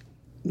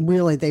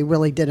 they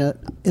really did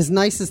as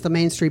nice as the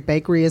Main Street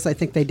Bakery is. I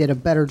think they did a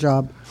better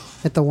job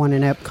at the one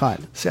in Epcot.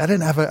 See, I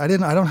don't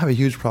have a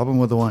huge problem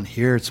with the one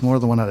here. It's more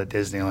the one out of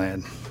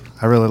Disneyland.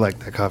 I really like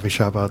that coffee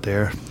shop out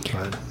there.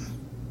 But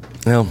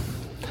well,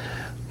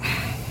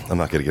 I'm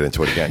not going to get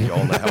into it again. You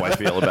all know how I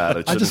feel about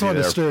it. I just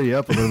wanted to stir you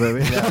up a little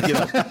bit.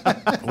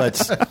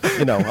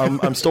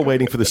 I'm still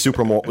waiting for the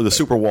Super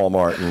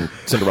Walmart and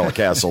Cinderella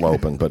Castle to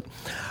open. But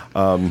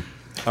all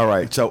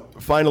right. So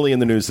finally in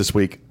the news this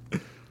week,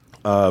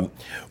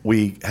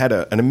 we had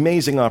an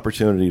amazing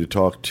opportunity to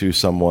talk to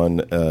someone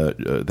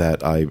that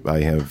I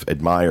have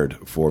admired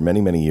for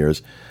many, many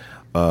years.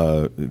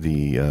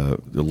 The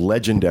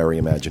legendary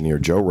Imagineer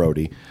Joe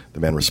Rohde, the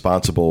man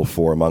responsible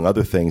for, among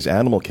other things,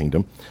 Animal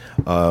Kingdom.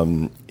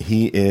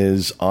 He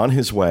is on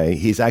his way.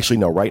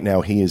 Right now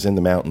he is in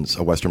the mountains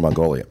of Western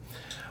Mongolia,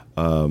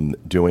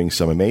 doing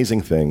some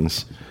amazing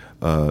things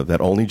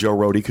that only Joe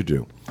Rohde could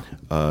do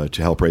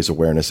to help raise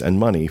awareness and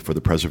money for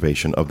the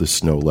preservation of the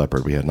snow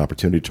leopard. We had an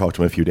opportunity to talk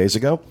to him a few days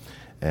ago,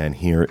 and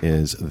here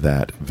is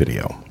that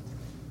video.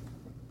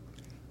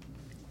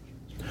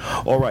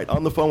 All right,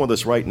 on the phone with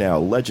us right now,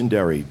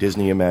 legendary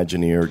Disney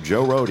Imagineer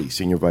Joe Rohde,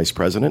 Senior Vice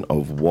President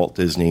of Walt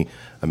Disney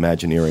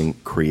Imagineering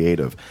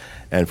Creative.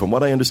 And from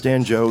what I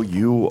understand, Joe,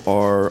 you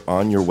are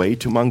on your way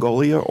to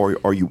Mongolia, or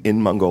are you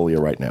in Mongolia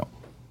right now?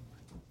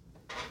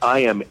 I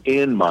am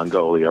in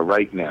Mongolia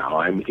right now.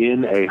 I'm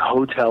in a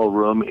hotel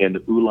room in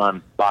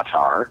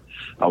Ulaanbaatar,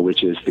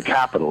 which is the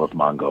capital of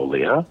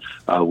Mongolia.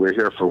 We're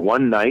here for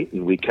one night,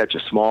 and we catch a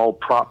small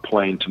prop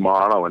plane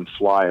tomorrow and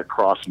fly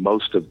across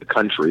most of the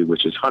country,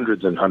 which is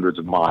hundreds and hundreds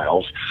of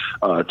miles,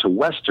 to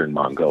western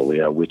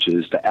Mongolia, which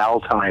is the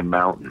Altai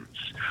Mountains.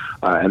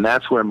 And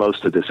that's where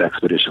most of this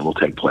expedition will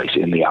take place,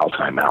 in the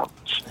Altai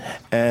Mountains.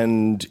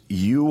 And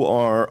you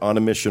are on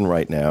a mission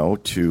right now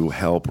to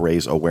help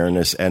raise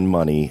awareness and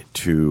money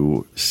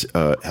to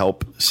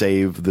help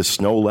save the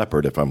snow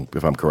leopard, if I'm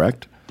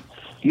correct?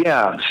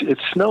 Yeah,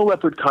 it's snow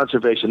leopard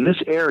conservation.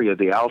 This area,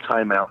 the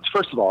Altai Mountains,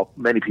 first of all,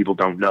 many people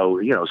don't know,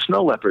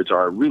 snow leopards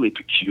are a really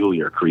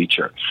peculiar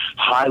creature,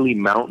 highly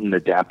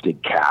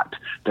mountain-adapted cat.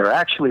 They're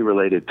actually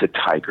related to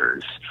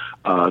tigers.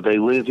 They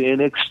live in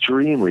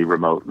extremely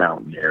remote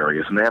mountain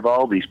areas, and they have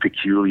all these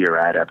peculiar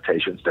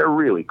adaptations. They're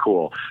really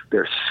cool.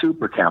 They're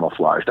super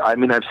camouflaged. I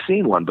mean, I've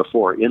seen one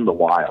before in the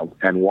wild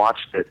and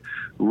watched it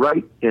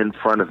right in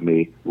front of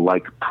me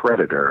like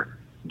Predator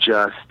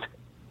just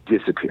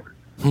disappear.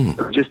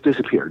 Just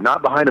disappear.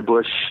 Not behind a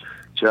bush,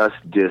 just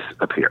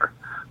disappear.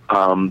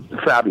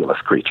 Fabulous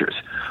creatures.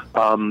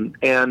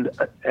 And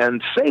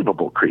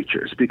savable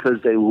creatures,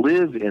 because they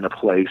live in a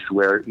place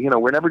where,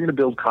 we're never going to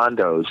build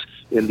condos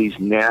in these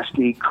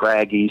nasty,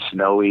 craggy,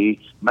 snowy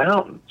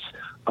mountains.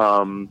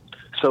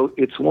 So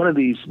it's one of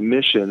these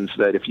missions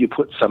that if you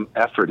put some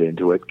effort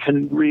into it,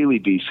 can really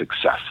be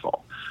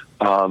successful.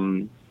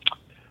 And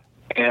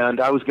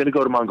I was going to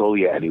go to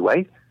Mongolia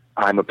anyway.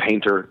 I'm a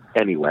painter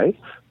anyway.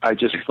 I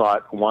just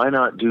thought, why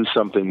not do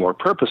something more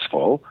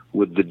purposeful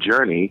with the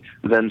journey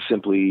than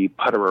simply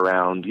putter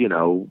around,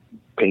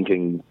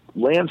 painting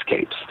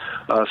landscapes.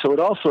 So it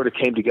all sort of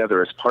came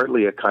together as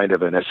partly a kind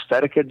of an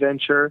aesthetic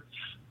adventure,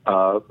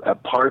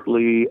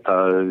 partly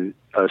a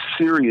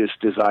serious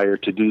desire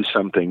to do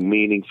something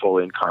meaningful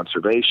in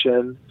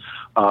conservation,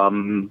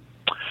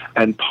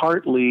 and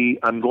partly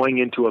I'm going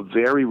into a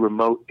very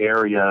remote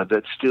area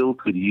that still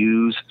could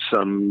use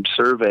some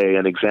survey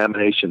and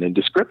examination and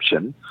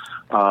description.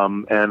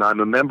 And I'm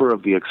a member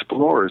of the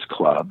Explorers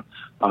Club,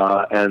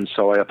 and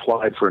so I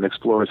applied for an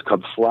Explorers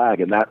Club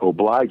flag, and that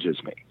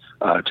obliges me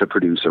to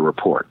produce a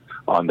report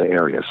on the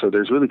area. So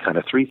there's really kind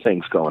of three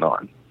things going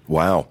on.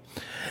 Wow.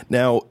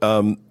 Now,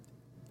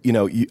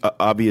 you,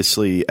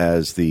 obviously,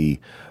 as the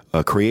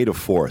creative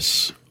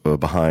force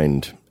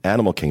behind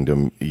Animal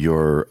Kingdom,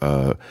 your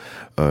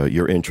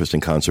interest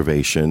in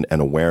conservation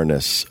and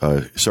awareness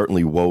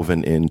certainly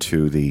woven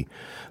into the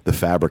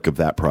fabric of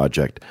that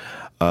project.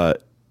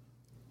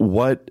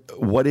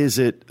 What is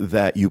it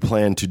that you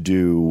plan to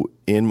do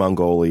in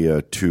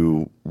Mongolia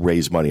to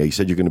raise money? You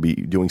said you're going to be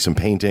doing some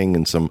painting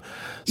and some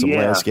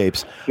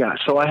landscapes. Yeah,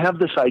 so I have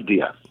this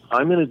idea.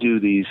 I'm going to do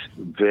these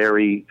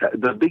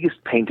the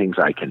biggest paintings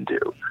I can do.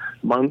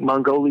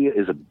 Mongolia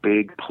is a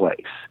big place,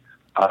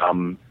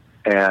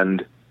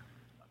 and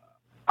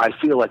I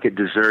feel like it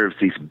deserves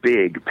these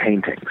big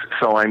paintings.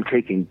 So I'm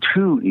taking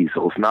 2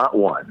 easels, not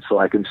one, so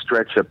I can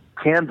stretch a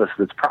canvas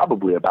that's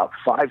probably about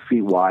 5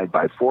 feet wide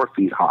by 4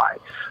 feet high.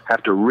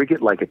 Have to rig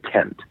it like a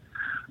tent.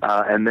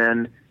 And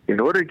then in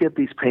order to get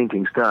these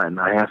paintings done,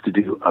 I have to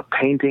do a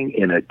painting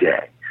in a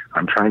day.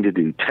 I'm trying to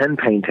do 10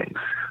 paintings.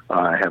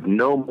 I have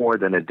no more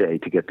than a day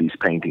to get these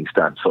paintings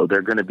done. So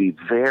they're going to be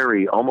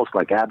very, almost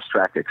like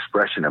abstract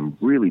expression and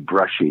really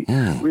brushy,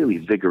 really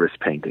vigorous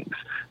paintings.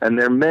 And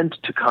they're meant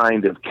to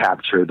kind of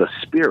capture the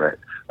spirit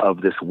of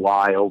this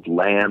wild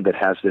land that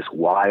has this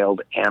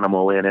wild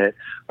animal in it.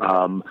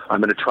 I'm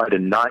going to try to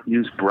not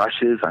use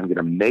brushes. I'm going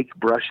to make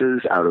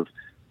brushes out of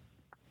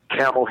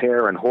camel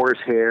hair and horse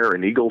hair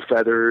and eagle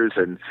feathers,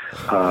 and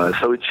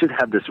so it should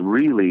have this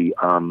really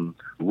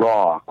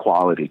raw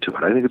quality to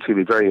it. I think it's going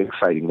to be very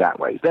exciting that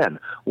way. Then,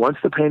 once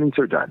the paintings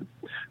are done,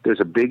 there's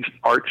a big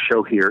art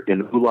show here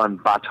in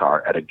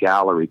Ulaanbaatar at a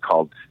gallery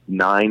called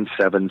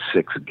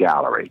 976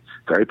 Gallery.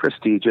 Very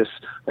prestigious.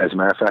 As a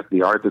matter of fact,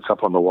 the art that's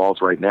up on the walls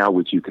right now,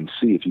 which you can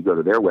see if you go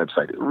to their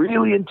website, is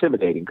really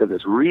intimidating because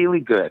it's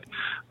really good.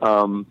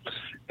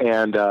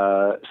 And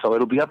so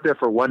it'll be up there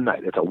for one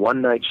night. It's a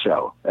one-night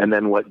show. And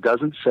then what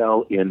doesn't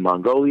sell in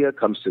Mongolia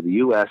comes to the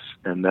U.S.,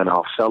 and then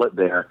I'll sell it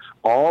there.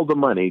 All the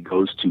money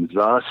goes to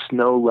the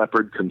Snow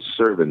Leopard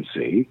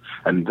Conservancy,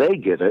 and they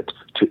give it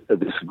to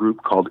this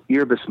group called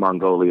Irbis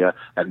Mongolia,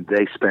 and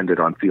they spend it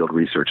on field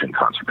research and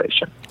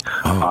conservation.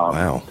 Oh,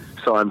 wow.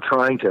 So I'm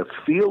trying to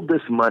field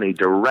this money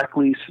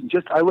directly.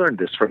 I learned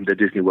this from the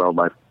Disney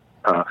Worldwide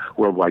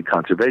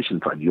Conservation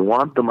Fund. You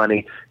want the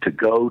money to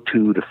go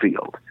to the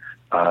field.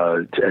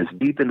 As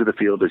deep into the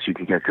field as you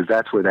can get, because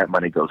that's where that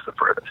money goes the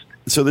furthest.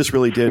 So this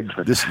really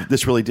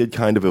did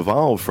kind of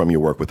evolve from your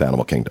work with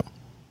Animal Kingdom.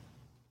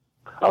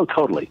 Oh,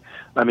 totally.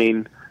 I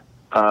mean,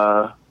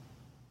 I've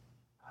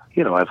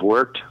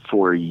worked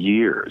for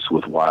years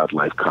with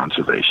wildlife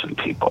conservation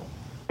people,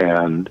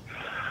 and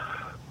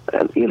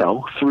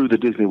through the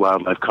Disney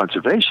Wildlife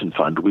Conservation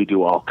Fund, we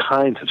do all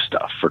kinds of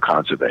stuff for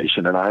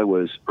conservation. And I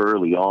was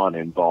early on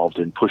involved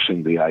in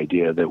pushing the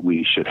idea that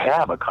we should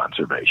have a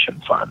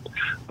conservation fund,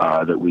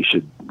 that we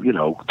should,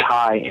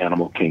 tie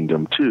Animal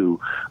Kingdom to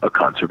a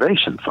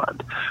conservation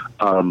fund.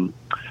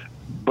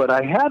 But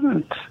I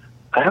haven't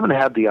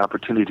had the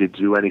opportunity to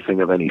do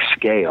anything of any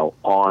scale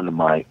on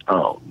my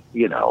own.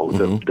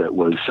 That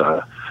was.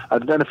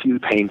 I've done a few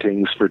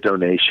paintings for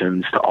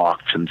donations to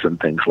auctions and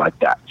things like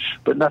that,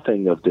 but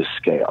nothing of this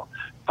scale.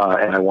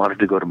 And I wanted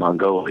to go to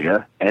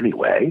Mongolia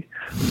anyway,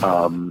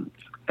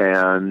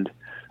 and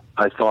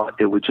I thought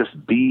it would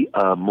just be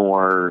a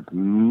more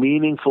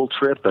meaningful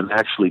trip and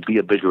actually be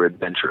a bigger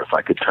adventure if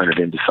I could turn it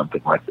into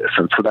something like this.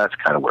 And so that's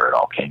kind of where it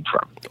all came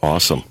from.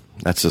 Awesome.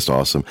 That's just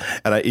awesome.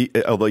 And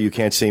although you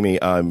can't see me,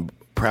 I'm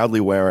proudly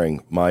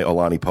wearing my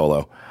Aulani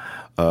polo.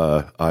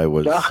 I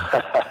was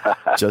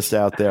just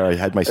out there. I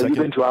had my second. Have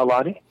you been to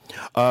Aulani?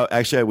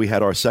 Actually, we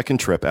had our second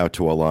trip out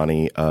to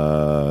Aulani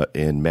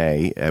in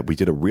May. We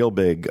did a real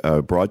big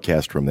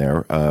broadcast from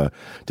there.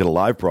 Did a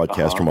live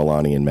broadcast from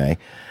Aulani in May,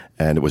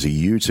 and it was a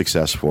huge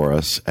success for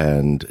us.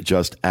 And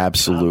just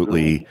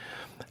absolutely,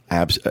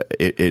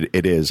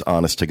 it is,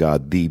 honest to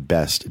God, the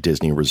best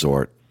Disney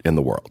resort in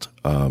the world.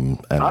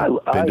 And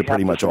I've been to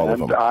pretty much all of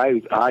them.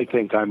 I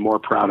think I'm more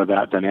proud of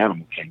that than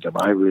Animal Kingdom.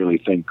 I really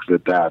think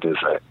that is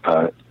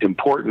an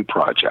important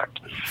project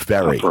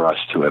for us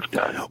to have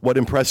done. What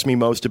impressed me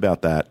most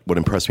about that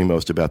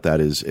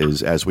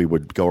is as we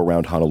would go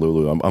around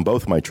Honolulu on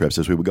both my trips,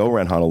 as we would go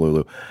around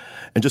Honolulu,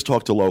 and just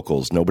talk to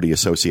locals, nobody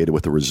associated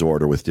with the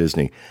resort or with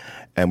Disney,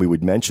 and we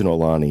would mention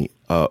Aulani,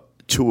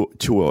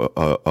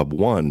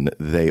 one,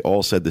 they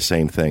all said the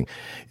same thing.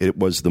 It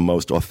was the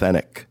most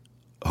authentic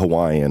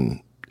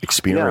Hawaiian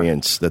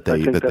experience that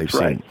they've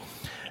seen.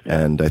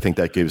 And I think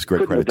that gives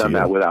great credit to you. Couldn't have done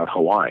that without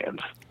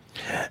Hawaiians.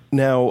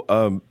 Now,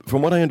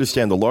 from what I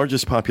understand, the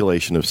largest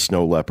population of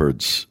snow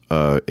leopards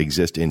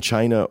exist in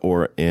China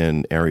or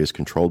in areas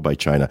controlled by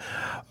China.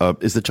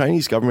 Is the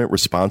Chinese government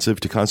responsive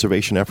to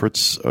conservation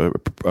efforts,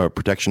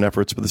 protection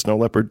efforts for the snow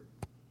leopard?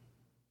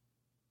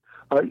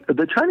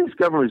 The Chinese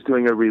government is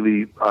doing a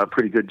really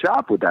pretty good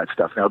job with that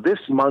stuff. Now, this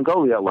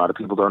Mongolia, a lot of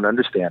people don't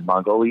understand.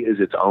 Mongolia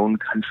is its own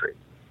country.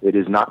 It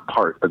is not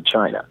part of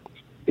China.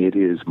 It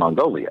is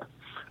Mongolia.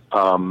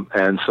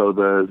 And so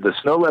the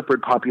snow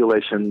leopard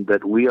population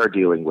that we are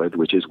dealing with,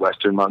 which is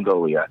Western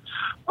Mongolia,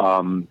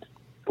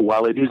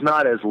 while it is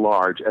not as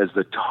large as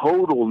the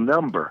total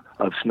number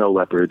of snow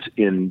leopards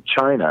in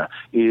China,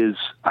 is,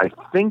 I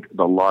think,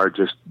 the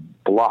largest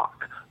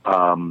block.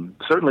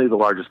 Certainly the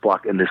largest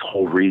block in this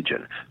whole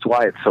region. It's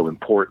why it's so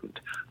important.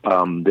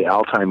 The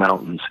Altai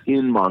Mountains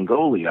in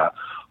Mongolia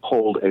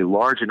hold a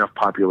large enough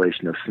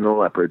population of snow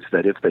leopards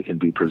that if they can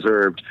be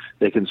preserved,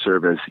 they can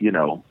serve as,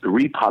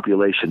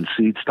 repopulation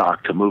seed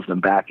stock to move them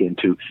back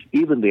into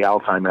even the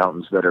Altai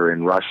Mountains that are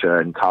in Russia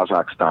and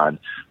Kazakhstan,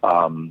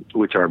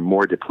 which are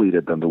more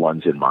depleted than the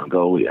ones in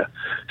Mongolia.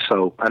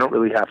 So I don't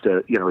really have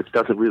to, it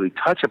doesn't really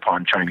touch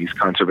upon Chinese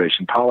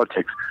conservation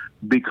politics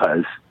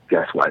because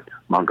guess what?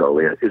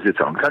 Mongolia is its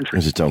own country.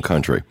 It's its own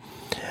country.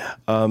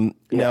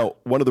 Now,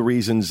 one of the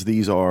reasons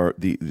the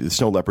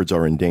snow leopards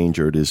are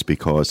endangered is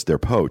because they're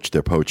poached.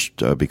 They're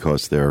poached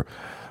because their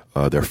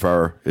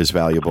fur is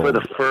valuable. For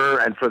the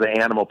fur and for the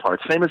animal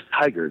parts. Same as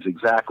tigers,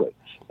 exactly.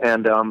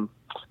 And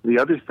the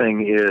other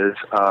thing is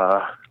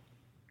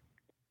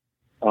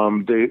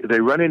they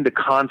run into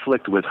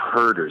conflict with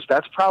herders.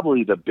 That's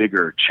probably the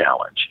bigger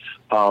challenge.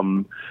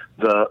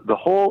 The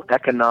whole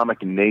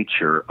economic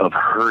nature of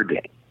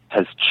herding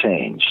has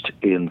changed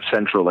in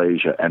Central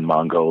Asia and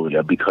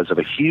Mongolia because of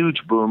a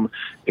huge boom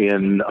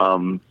in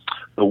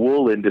the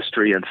wool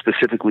industry and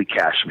specifically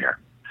cashmere.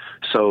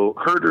 So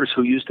herders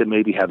who used to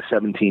maybe have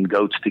 17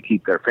 goats to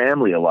keep their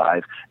family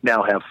alive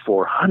now have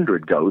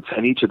 400 goats,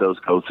 and each of those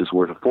goats is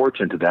worth a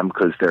fortune to them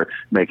because they're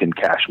making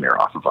cashmere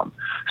off of them.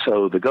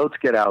 So the goats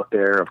get out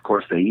there. Of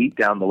course, they eat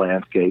down the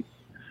landscape.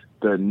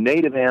 The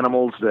native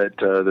animals that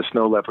the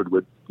snow leopard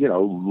would,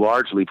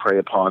 largely prey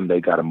upon, they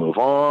got to move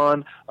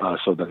on.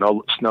 So the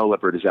snow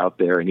leopard is out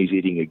there and he's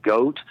eating a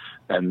goat,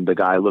 and the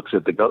guy looks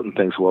at the goat and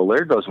thinks, well,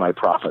 there goes my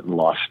profit and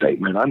loss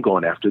statement. I'm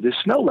going after this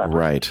snow leopard.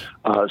 Right.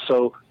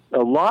 So a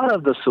lot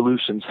of the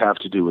solutions have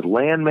to do with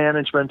land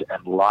management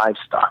and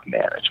livestock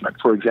management.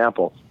 For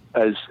example,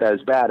 as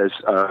bad as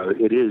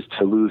it is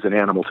to lose an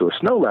animal to a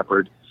snow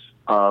leopard,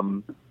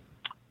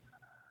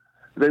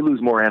 they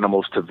lose more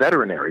animals to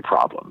veterinary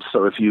problems.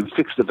 So if you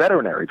fix the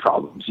veterinary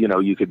problems,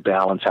 you could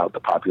balance out the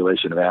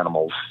population of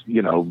animals,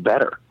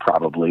 better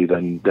probably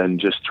than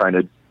just trying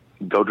to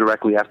go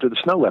directly after the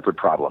snow leopard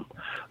problem.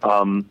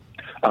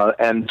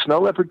 And Snow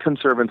Leopard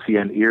Conservancy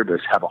and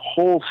IRBIS have a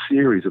whole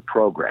series of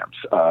programs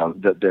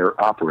that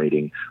they're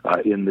operating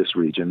in this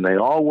region. They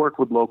all work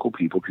with local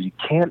people because you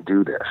can't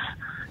do this.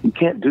 You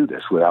can't do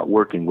this without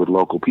working with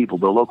local people.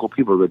 The local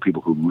people are the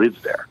people who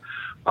live there.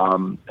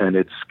 And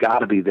it's got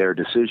to be their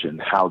decision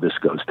how this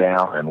goes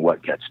down and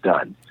what gets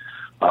done.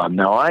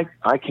 Now,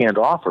 I can't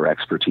offer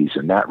expertise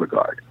in that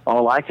regard.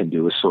 All I can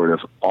do is sort of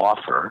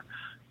offer,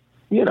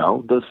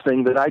 the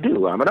thing that I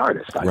do. I'm an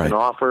artist. I can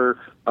offer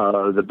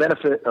the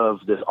benefit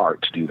of this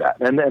art to do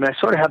that. And I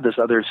sort of have this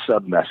other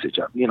sub-message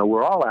of,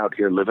 we're all out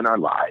here living our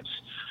lives.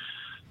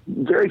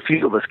 Very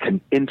few of us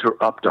can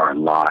interrupt our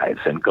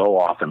lives and go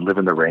off and live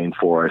in the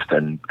rainforest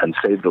and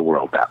save the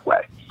world that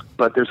way.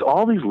 But there's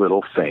all these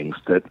little things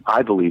that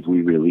I believe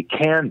we really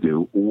can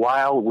do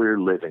while we're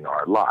living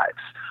our lives.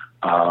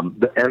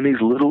 And these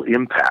little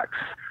impacts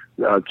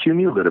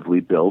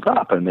cumulatively build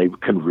up, and they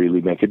can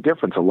really make a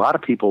difference. A lot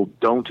of people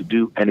don't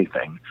do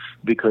anything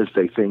because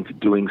they think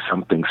doing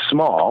something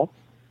small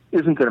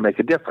isn't going to make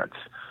a difference.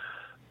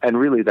 And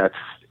really,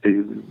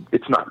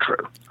 it's not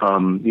true.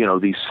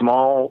 These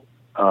small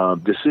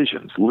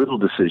decisions, little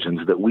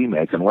decisions that we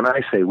make, and when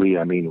I say we,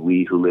 I mean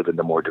we who live in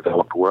the more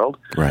developed world,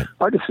 right.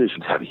 Our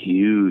decisions have a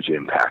huge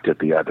impact at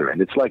the other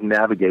end. It's like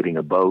navigating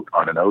a boat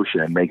on an ocean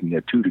and making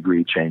a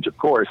 2-degree change of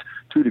course.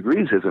 2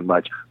 degrees isn't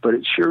much, but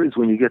it sure is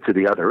when you get to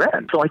the other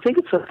end. So I think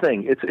it's a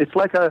thing. It's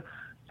like a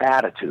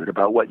attitude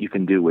about what you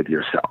can do with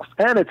yourself.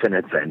 And it's an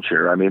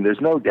adventure. I mean, there's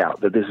no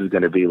doubt that this is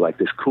going to be like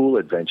this cool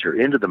adventure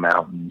into the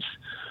mountains.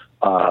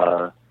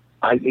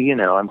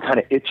 I'm kind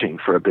of itching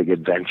for a big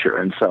adventure,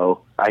 and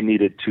so I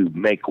needed to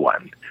make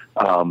one.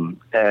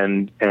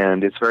 And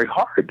it's very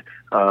hard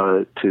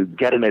to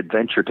get an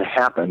adventure to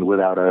happen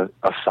without a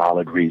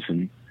solid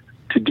reason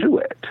to do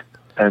it.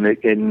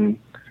 And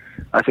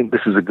I think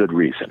this is a good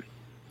reason.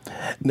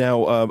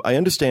 Now, I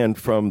understand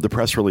from the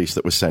press release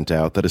that was sent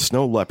out that a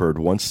snow leopard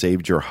once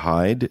saved your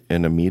hide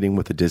in a meeting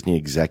with a Disney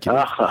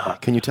executive.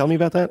 Can you tell me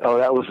about that? Oh,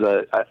 that was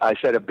I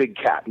said a big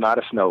cat, not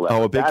a snow leopard.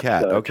 Oh, a big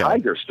cat. Okay.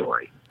 Tiger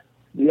story.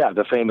 Yeah,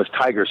 the famous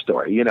tiger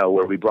story,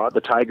 where we brought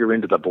the tiger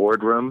into the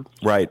boardroom.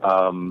 Right.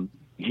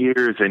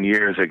 Years and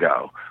years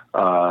ago.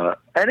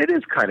 And it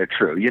is kind of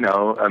true.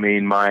 I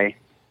mean, my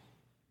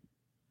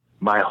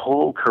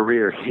whole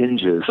career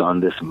hinges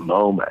on this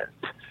moment,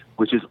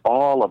 which is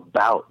all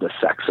about the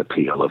sex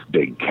appeal of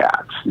big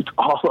cats. It's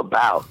all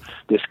about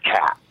this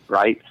cat,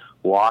 right,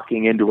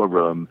 walking into a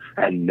room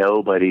and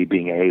nobody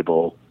being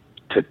able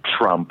to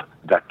trump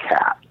the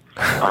cat.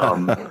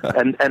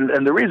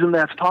 And the reason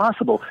that's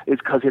possible is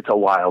because it's a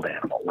wild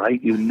animal,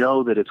 right? You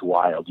know that it's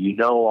wild. You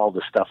know all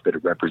the stuff that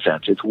it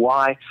represents. It's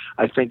why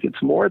I think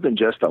it's more than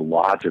just a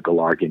logical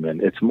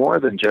argument. It's more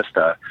than just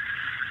a,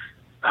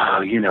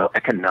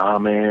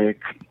 economic,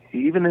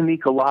 even an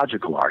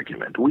ecological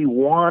argument. We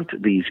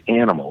want these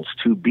animals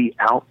to be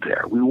out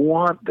there. We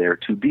want there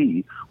to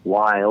be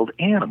wild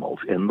animals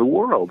in the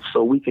world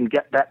so we can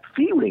get that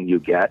feeling you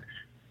get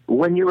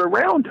when you're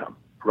around them.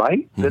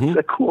 Right? Mm-hmm. That's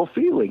a cool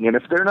feeling. And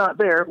if they're not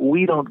there,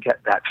 we don't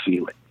get that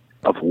feeling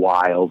of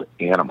wild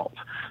animals.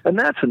 And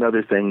that's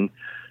another thing,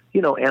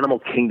 Animal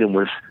Kingdom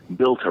was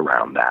built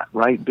around that,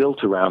 right?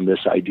 Built around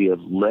this idea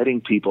of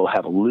letting people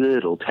have a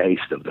little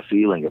taste of the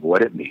feeling of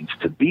what it means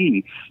to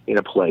be in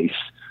a place,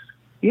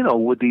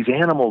 with these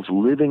animals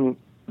living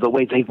the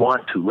way they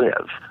want to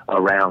live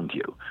around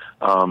you.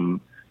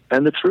 And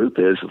the truth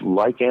is,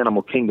 like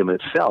Animal Kingdom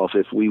itself,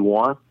 if we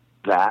want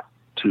that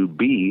to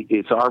be,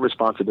 it's our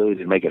responsibility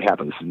to make it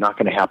happen. This is not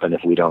going to happen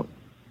if we don't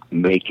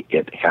make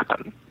it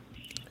happen.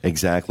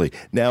 Exactly.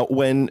 Now,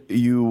 when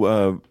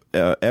you,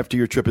 after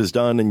your trip is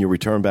done and you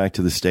return back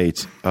to the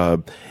States,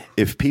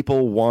 if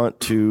people want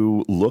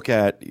to look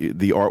at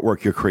the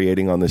artwork you're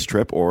creating on this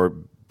trip or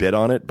bid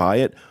on it, buy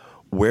it,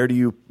 where do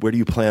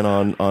you plan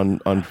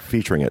on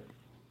featuring it?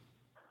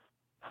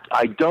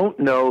 I don't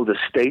know the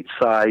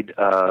stateside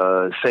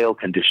sale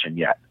condition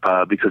yet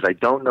because I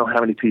don't know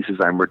how many pieces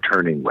I'm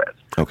returning with.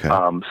 Okay.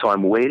 So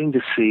I'm waiting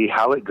to see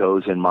how it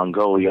goes in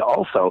Mongolia.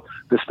 Also,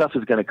 the stuff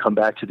is going to come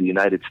back to the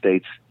United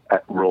States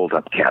at rolled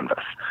up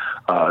canvas.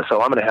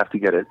 So I'm going to have to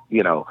get it,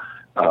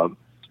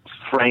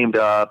 framed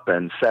up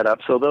and set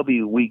up. So there'll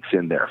be weeks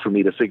in there for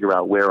me to figure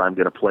out where I'm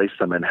going to place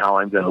them and how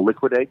I'm going to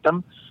liquidate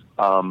them.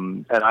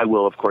 And I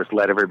will, of course,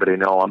 let everybody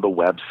know on the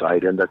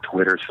website and the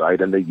Twitter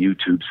site and the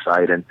YouTube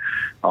site and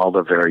all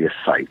the various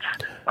sites,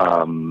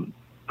 how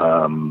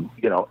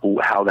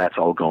that's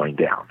all going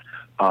down.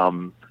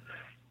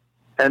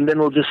 And then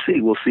we'll just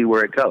see. We'll see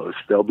where it goes.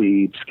 There'll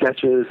be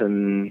sketches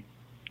and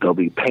there'll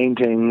be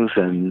paintings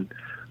and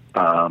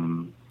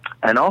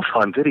also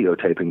I'm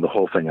videotaping the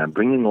whole thing. I'm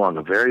bringing along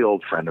a very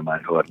old friend of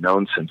mine who I've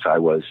known since I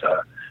was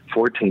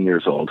 14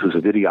 years old, who's a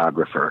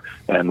videographer,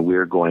 and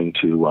we're going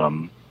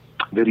to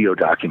video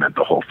document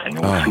the whole thing,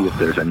 and we'll see if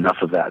there's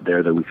enough of that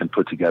there that we can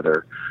put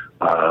together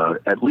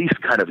at least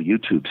kind of a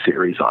YouTube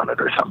series on it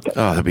or something.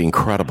 Oh, that'd be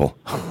incredible.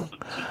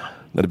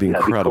 That'd be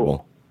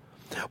incredible.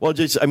 Be cool. Well,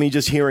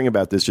 just hearing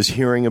about this, just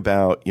hearing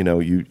about,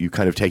 you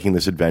kind of taking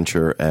this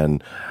adventure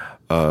and,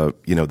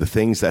 the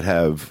things that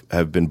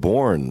have been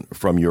born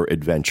from your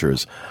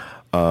adventures.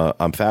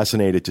 I'm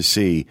fascinated to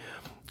see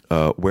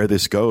where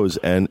this goes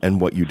and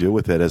what you do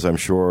with it, as I'm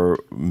sure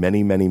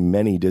many, many,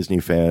 many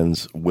Disney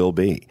fans will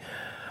be.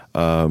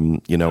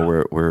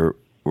 We're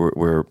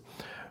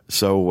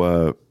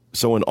so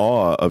in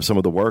awe of some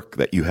of the work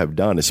that you have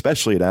done,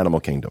 especially at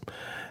Animal Kingdom,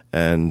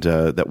 and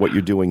that what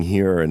you're doing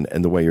here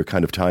and the way you're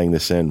kind of tying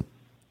this in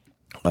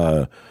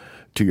to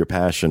your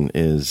passion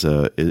is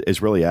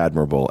really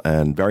admirable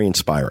and very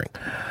inspiring.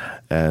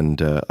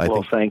 And I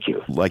think, thank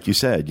you. Like you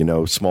said,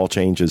 small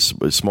changes,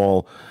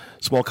 small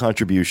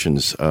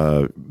contributions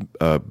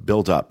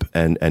build up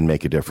and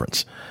make a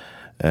difference.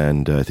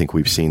 And I think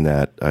we've seen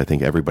that. I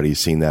think everybody's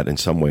seen that in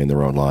some way in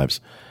their own lives,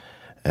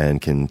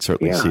 and can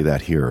certainly see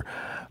that here.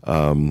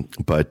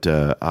 But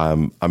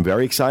I'm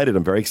very excited.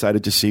 I'm very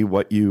excited to see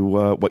what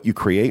you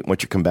create,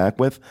 what you come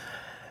back with,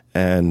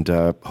 and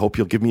hope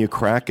you'll give me a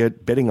crack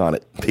at bidding on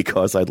it,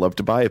 because I'd love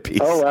to buy a piece.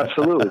 Oh,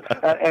 absolutely.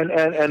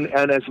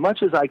 and as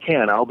much as I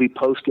can, I'll be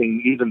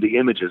posting even the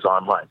images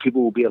online.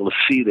 People will be able to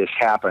see this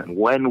happen.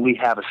 When we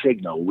have a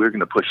signal, we're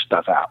going to push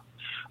stuff out.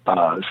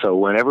 So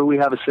whenever we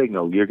have a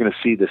signal, you're going to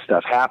see this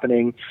stuff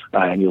happening,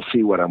 and you'll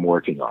see what I'm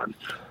working on.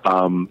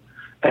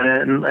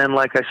 And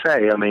like I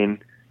say, I mean,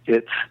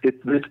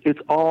 it's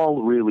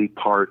all really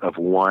part of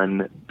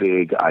one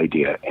big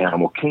idea.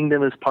 Animal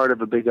Kingdom is part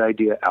of a big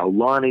idea.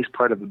 Aulani's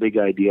part of a big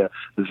idea.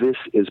 This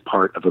is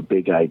part of a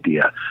big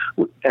idea,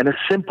 and a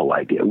simple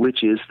idea,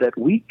 which is that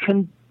we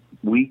can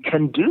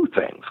do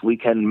things. We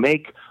can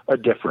make a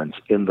difference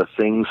in the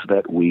things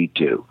that we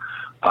do.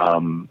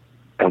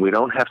 And we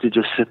don't have to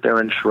just sit there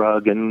and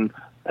shrug and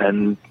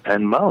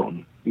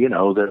moan,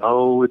 that,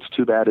 oh, it's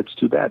too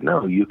bad.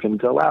 No, you can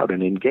go out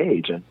and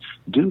engage and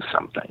do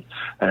something.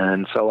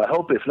 And so I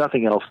hope, if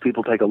nothing else,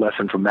 people take a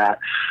lesson from that.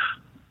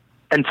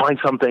 and find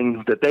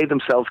something that they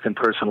themselves can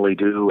personally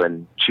do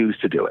and choose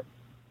to do it.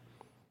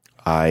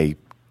 I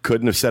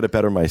couldn't have said it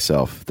better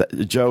myself.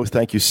 Joe,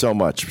 thank you so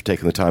much for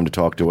taking the time to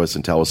talk to us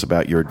and tell us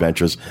about your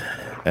adventures.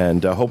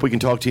 And hope we can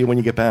talk to you when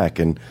you get back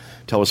and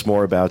tell us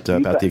more about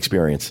the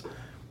experience.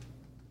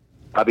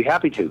 I'll be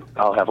happy to.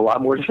 I'll have a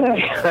lot more to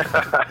say.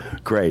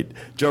 Great.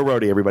 Joe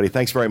Rohde, everybody.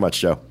 Thanks very much,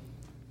 Joe.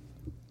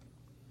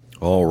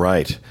 All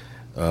right.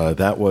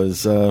 That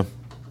was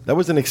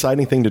an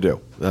exciting thing to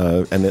do.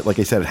 And like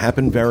I said, it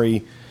happened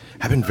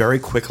very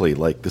quickly.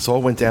 Like, this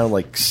all went down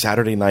like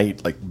Saturday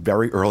night, like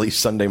very early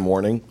Sunday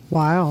morning.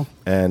 Wow.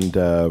 And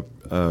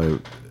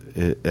I'm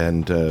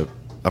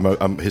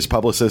his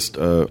publicist,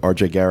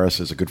 R.J.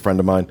 Garris, is a good friend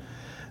of mine.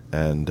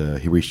 And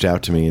he reached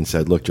out to me and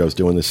said, "Look, Joe's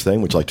doing this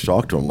thing. Would you like to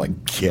talk to him?" I'm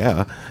like,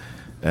 yeah.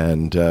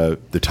 And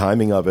the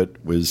timing of it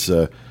was,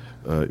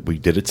 we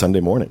did it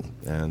Sunday morning.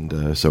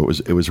 And so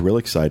it was real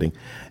exciting.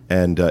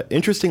 And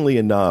interestingly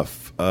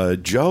enough,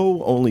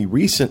 Joe only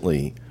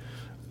recently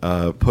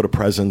put a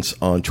presence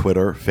on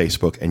Twitter,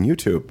 Facebook, and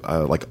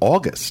YouTube, like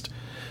August.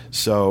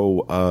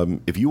 So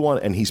if you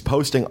want, and he's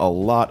posting a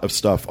lot of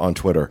stuff on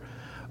Twitter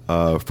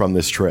from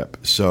this trip.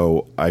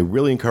 So I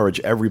really encourage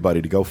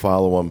everybody to go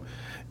follow him.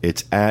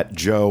 It's at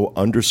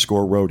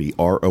Joe_Rohde,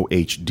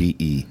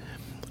 Rohde,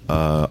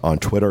 on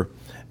Twitter.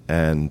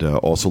 And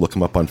also look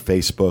him up on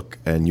Facebook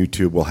and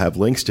YouTube. We'll have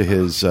links to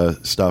his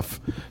stuff,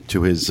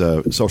 to his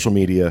social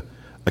media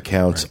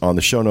accounts on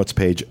the show notes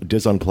page,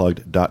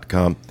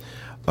 disunplugged.com.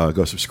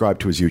 Go subscribe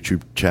to his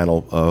YouTube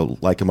channel,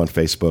 like him on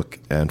Facebook,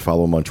 and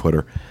follow him on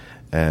Twitter.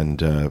 And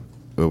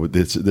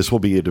this will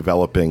be a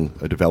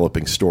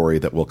developing story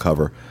that we'll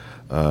cover.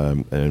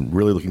 And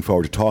really looking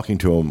forward to talking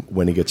to him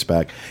when he gets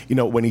back. You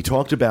know, when he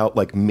talked about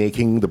like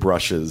making the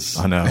brushes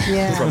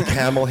from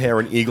camel hair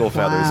and eagle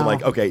feathers, I'm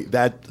like, okay,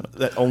 that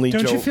only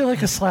Don't Joe. you feel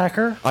like a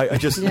slacker? I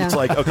just it's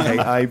like, okay,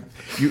 I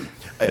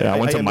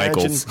went to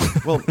Michael's.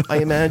 Well, I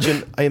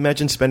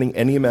imagine spending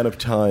any amount of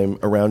time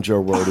around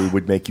Joe Rohde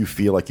would make you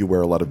feel like you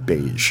wear a lot of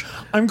beige.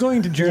 I'm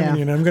going to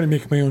Germany and I'm going to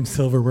make my own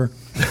silverware.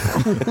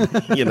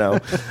 You know,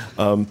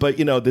 but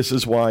you know, this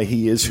is why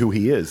he is who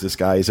he is. This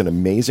guy is an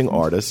amazing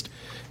artist.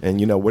 And,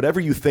 you know,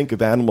 whatever you think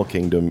of Animal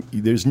Kingdom,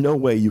 there's no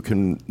way you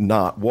can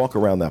not walk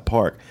around that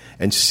park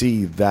and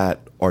see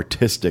that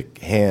artistic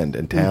hand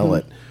and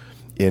talent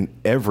in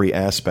every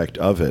aspect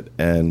of it.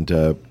 And,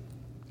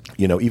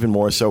 you know, even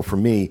more so for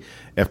me,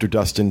 after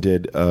Dustin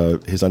did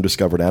his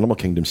Undiscovered Animal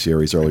Kingdom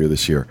series earlier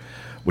this year,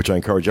 which I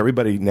encourage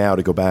everybody now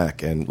to go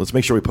back. And let's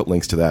make sure we put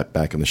links to that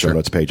back in the show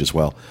notes page as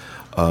well,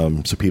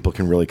 so people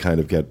can really kind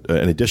of get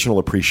an additional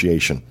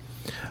appreciation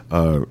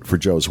for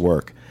Joe's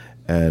work.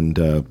 And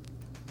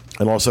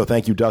also,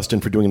 thank you, Dustin,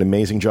 for doing an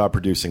amazing job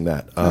producing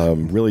that.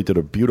 Really did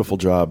a beautiful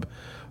job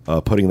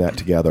putting that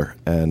together,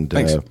 and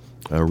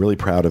really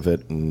proud of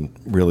it, and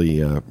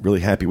really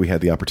happy we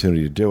had the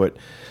opportunity to do it.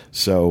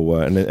 So,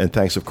 and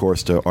thanks, of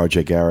course, to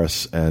R.J.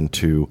 Garris and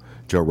to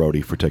Joe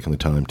Rohde for taking the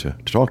time to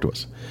talk to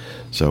us.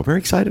 So, very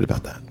excited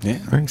about that. Yeah,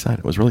 very excited.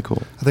 It was really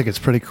cool. I think it's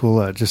pretty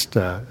cool. Just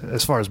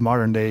as far as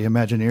modern day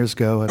Imagineers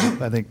go,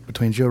 I think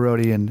between Joe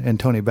Rohde and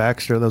Tony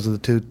Baxter, those are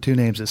the two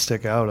names that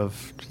stick out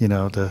of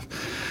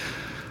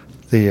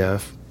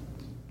the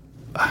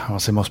I don't want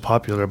to say most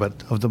popular,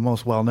 but of the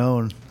most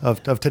well-known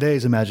of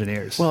today's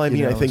Imagineers. Well, I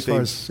mean, I think as far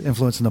as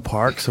influence in the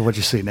park. So what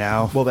you see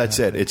now. Well, that's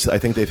it. I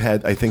think they've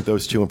had. I think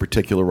those two in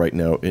particular right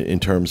now, in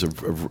terms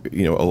of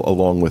you know,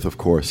 along with, of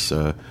course,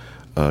 John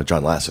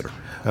Lasseter.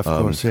 Of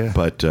course, yeah.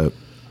 But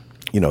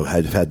you know,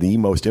 have had the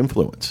most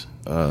influence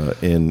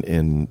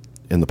in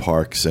the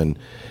parks and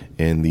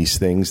in these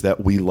things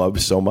that we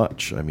love so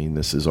much. I mean,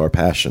 this is our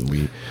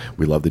passion.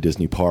 We love the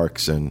Disney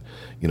parks, and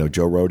you know,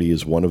 Joe Rohde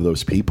is one of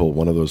those people,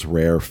 one of those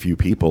rare few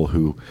people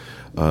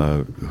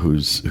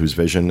whose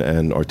vision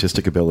and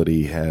artistic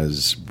ability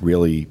has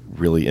really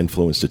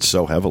influenced it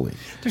so heavily.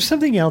 There's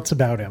something else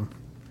about him.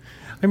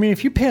 I mean,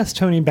 if you pass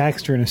Tony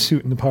Baxter in a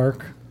suit in the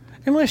park,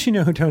 unless you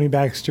know who Tony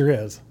Baxter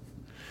is,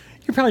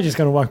 you're probably just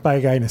going to walk by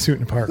a guy in a suit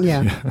in the park.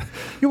 Yeah.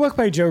 You walk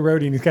by Joe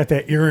Rohde and he's got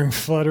that earring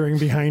fluttering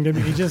behind him.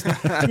 He just,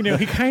 you know,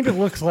 he kind of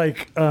looks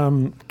like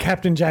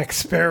Captain Jack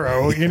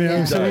Sparrow, you know.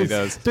 Yeah. So he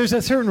does. There's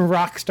a certain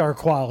rock star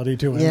quality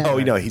to him. Yeah. Oh,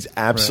 you know, he's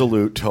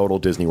absolute, total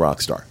Disney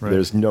rock star. Right.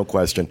 There's no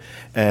question.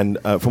 And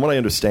from what I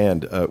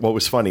understand, what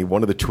was funny,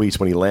 one of the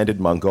tweets when he landed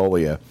in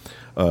Mongolia,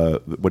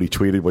 what he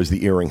tweeted was,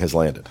 "The earring has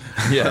landed."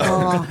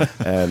 Yeah.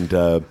 And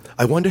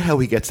I wonder how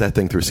he gets that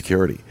thing through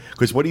security.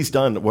 Because what he's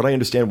done, what I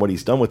understand, what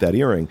he's done with that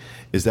earring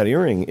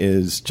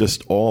is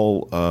just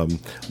all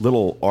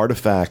little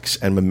artifacts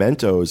and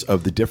mementos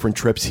of the different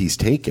trips he's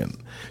taken.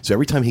 So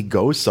every time he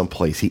goes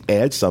someplace, he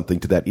adds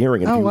something to that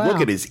earring. And if you look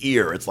at his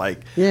ear, it's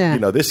like, you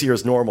know, this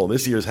ear's normal,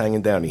 this ear's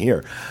hanging down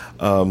here.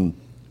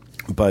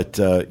 But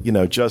you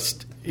know,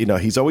 just, you know,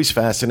 he's always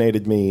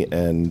fascinated me,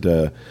 and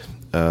you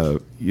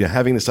know,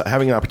 having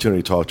an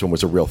opportunity to talk to him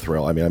was a real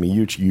thrill. I mean, I'm a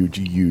huge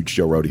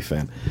Joe Rohde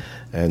fan,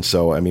 and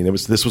so I mean,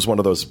 this was one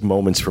of those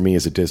moments for me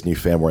as a Disney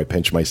fan where I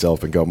pinch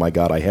myself and go, "My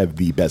God, I have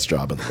the best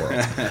job in the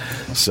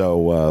world."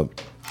 So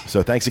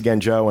So thanks again,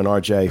 Joe and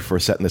RJ, for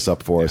setting this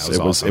up for us.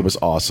 It was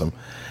awesome.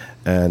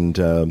 And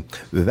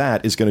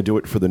that is going to do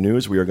it for the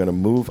news. We are going to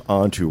move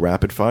on to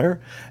Rapid Fire,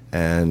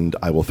 and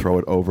I will throw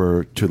it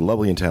over to the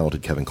lovely and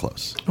talented Kevin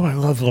Close. Oh, I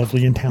love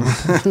lovely and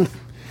talented.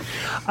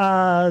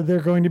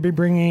 They're going to be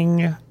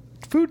bringing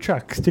food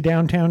trucks to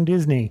downtown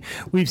Disney.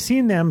 We've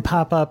seen them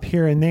pop up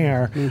here and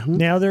there. Mm-hmm.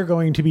 Now they're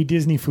going to be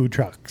Disney food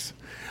trucks.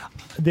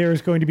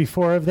 There's going to be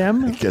 4 of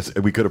them. I guess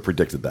we could have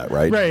predicted that,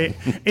 right? Right.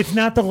 It's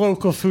not the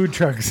local food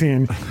truck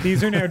scene.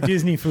 These are now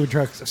Disney food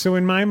trucks. So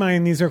in my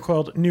mind, these are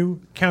called new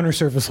counter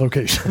service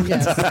locations.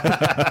 Yes.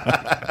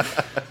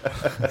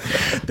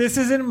 This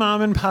isn't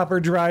mom and pop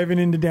driving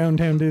into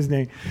downtown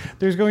Disney.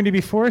 There's going to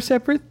be 4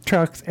 separate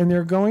trucks, and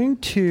they're going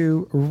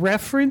to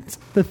reference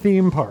the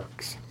theme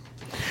parks.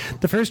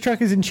 The first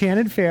truck is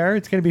Enchanted Fare.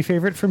 It's going to be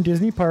favorite from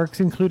Disney parks,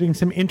 including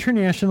some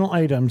international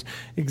items.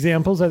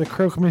 Examples are the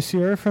Croque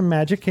Monsieur from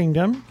Magic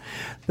Kingdom,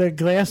 the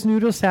Glass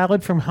Noodle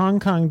Salad from Hong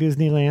Kong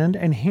Disneyland,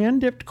 and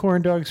hand-dipped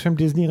corn dogs from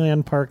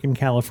Disneyland Park in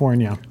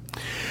California.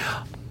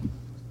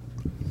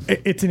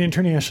 It's an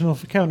international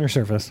counter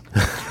service.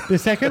 The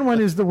second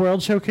one is the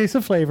World Showcase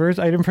of Flavors,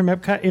 item from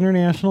Epcot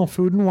International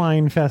Food and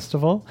Wine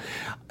Festival,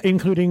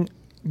 including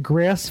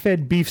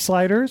grass-fed beef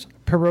sliders,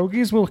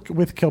 pierogies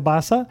with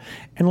kielbasa,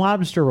 and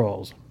lobster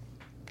rolls.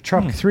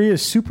 Truck 3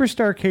 is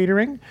Superstar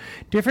Catering,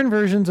 different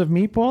versions of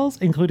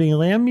meatballs, including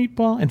lamb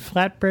meatball and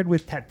flatbread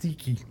with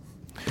tzatziki.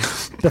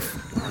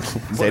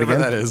 Say it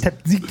again. That is.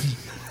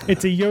 Tzatziki.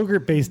 It's a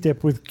yogurt-based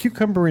dip with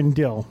cucumber and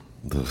dill.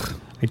 Ugh.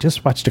 I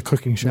just watched a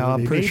cooking show. No,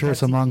 I'm pretty sure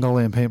it's a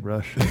Mongolian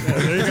paintbrush.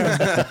 There you go.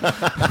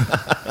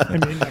 I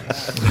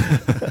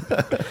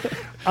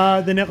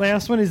mean, the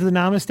last one is the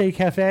Namaste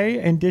Cafe,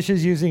 and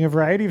dishes using a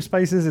variety of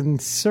spices and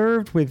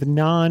served with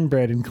naan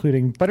bread,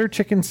 including butter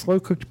chicken,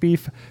 slow-cooked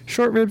beef,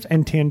 short ribs,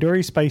 and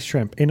tandoori spice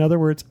shrimp. In other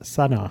words,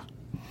 sana.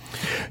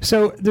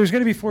 So there's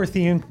going to be 4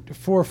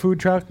 food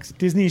trucks.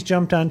 Disney's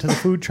jumped onto the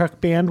food truck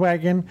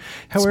bandwagon.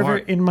 However,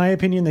 Smart. in my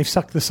opinion, they've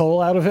sucked the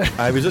soul out of it.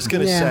 I was just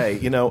going to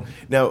say,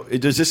 now,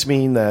 does this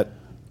mean that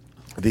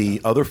the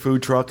other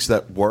food trucks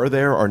that were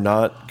there are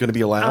not going to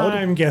be allowed?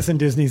 I'm guessing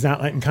Disney's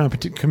not letting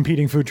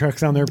competing food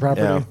trucks on their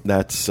property. Yeah,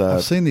 that's...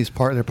 I've seen these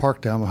they're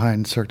parked down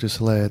behind Cirque du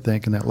Soleil, I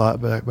think, in that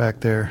lot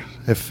back there,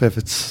 if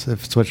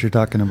it's what you're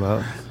talking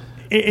about.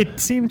 It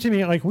seemed to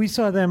me like we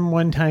saw them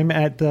one time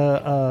at the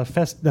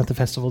not the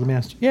Festival of the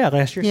Masters. Yeah,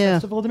 last year's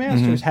Festival of the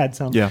Masters had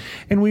some. Yeah.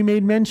 And we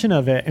made mention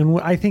of it,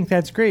 and I think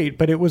that's great.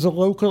 But it was a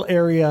local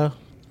area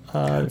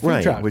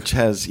food truck. which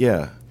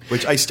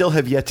I still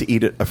have yet to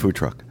eat at a food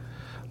truck.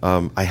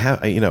 And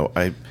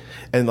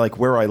like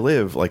where I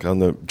live, like on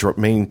the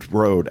main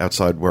road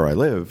outside where I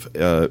live,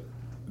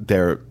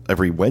 they're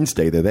every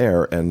Wednesday they're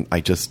there, and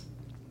I just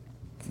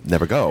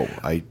never go.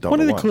 I don't. One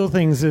of know the why. cool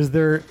things is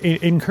they're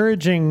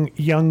encouraging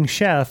young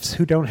chefs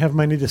who don't have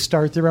money to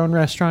start their own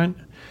restaurant.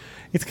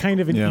 It's kind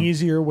of an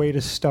easier way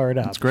to start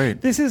up. That's great.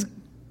 This is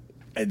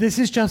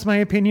just my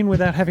opinion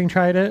without having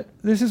tried it.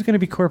 This is going to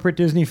be corporate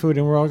Disney food,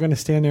 and we're all going to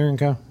stand there and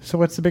go, so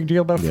what's the big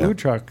deal about food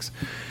trucks?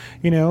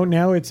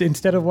 Now it's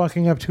instead of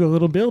walking up to a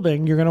little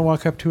building, you're going to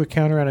walk up to a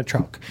counter on a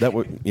truck. That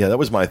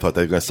was my thought.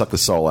 They're going to suck the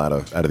soul out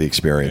of the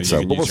experience. You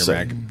So can we'll use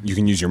see. you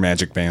can use your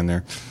magic band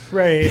there.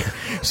 Right.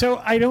 So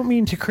I don't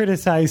mean to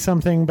criticize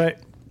something, but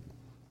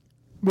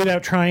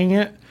without trying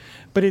it.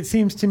 But it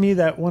seems to me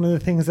that one of the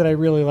things that I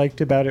really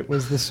liked about it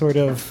was the sort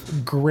of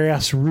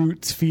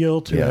grassroots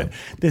feel to it.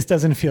 This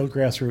doesn't feel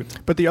grassroots.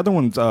 But the other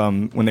ones,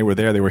 when they were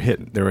there, they were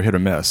hit or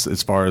miss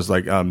as far as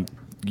like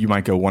you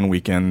might go one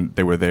weekend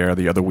they were there,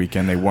 the other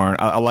weekend they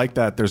weren't. I like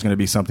that there's going to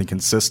be something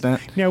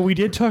consistent. Now, we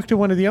did talk to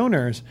one of the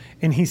owners,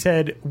 and he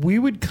said, we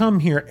would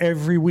come here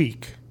every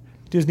week.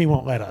 Disney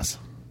won't let us.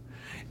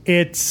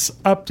 It's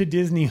up to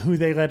Disney who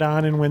they let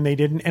on and when they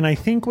didn't. And I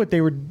think what they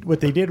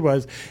did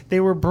was they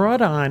were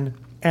brought on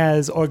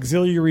as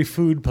auxiliary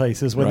food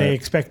places when they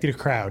expected a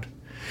crowd.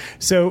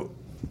 So,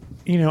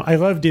 I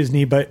love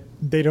Disney, but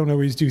they don't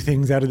always do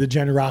things out of the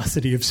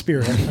generosity of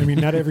spirit. I mean,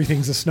 not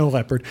everything's a snow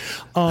leopard.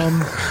 I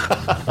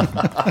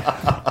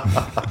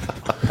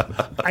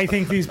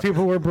think these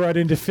people were brought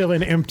in to fill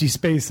in empty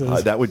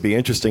spaces. That would be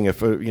interesting if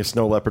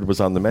snow leopard was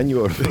on the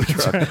menu of the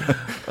truck.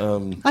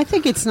 I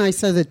think it's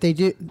nice though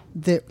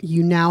that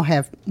you now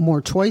have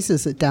more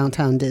choices at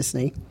downtown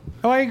Disney.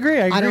 Oh, I agree.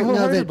 I don't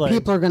know that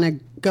people are going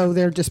to go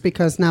there just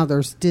because now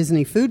there's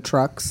Disney food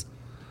trucks.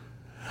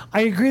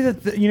 I agree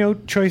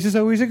that choice is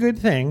always a good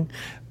thing,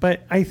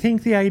 but I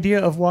think the idea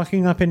of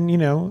walking up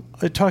and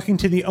talking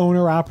to the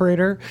owner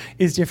operator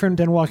is different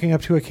than walking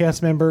up to a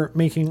cast member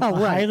making a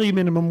highly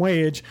minimum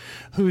wage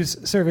who's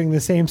serving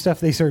the same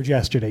stuff they served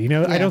yesterday.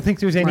 I don't think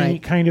there's any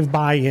kind of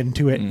buy-in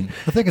to it.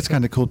 I think it's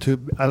kind of cool too.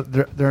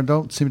 There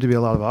don't seem to be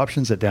a lot of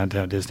options at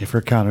downtown Disney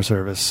for counter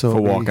service. So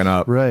For walking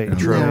up. right? Yeah.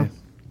 True. Yeah.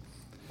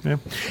 Yeah.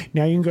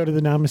 Now you can go to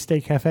the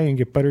Namaste Cafe and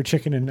get butter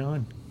chicken and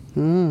naan.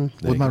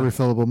 With my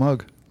refillable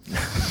mug.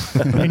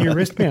 And your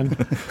wristband,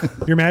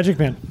 your magic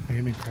band. I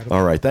am incredible.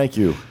 All right, thank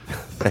you,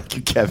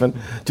 Kevin.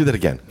 Do that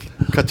again.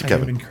 Cut to I am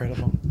Kevin.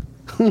 incredible.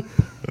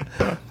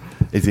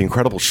 Is the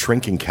incredible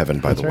shrinking Kevin,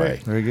 by the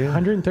way. Very good.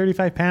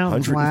 135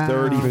 pounds.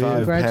 135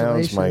 pounds.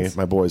 Congratulations.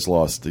 My boy's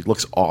lost. He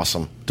looks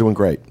awesome. Doing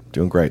great.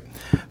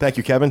 Thank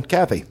you, Kevin.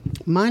 Kathy.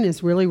 Mine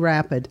is really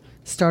rapid,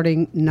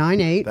 starting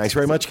 9/8. Thanks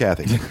very much,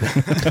 Kathy.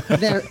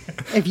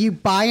 If you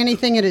buy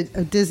anything at a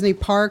Disney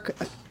park,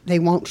 they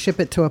won't ship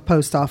it to a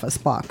post office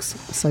box.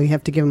 So you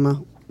have to give them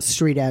a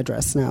street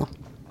address now.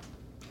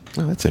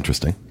 Oh, that's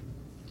interesting.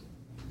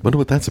 Wonder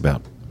what that's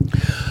about.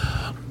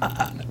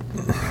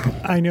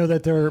 I know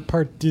that there are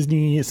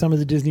some of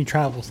the Disney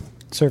travel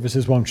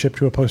services won't ship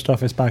to a post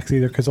office box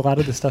either, because a lot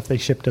of the stuff they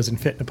ship doesn't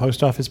fit in a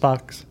post office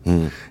box.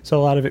 So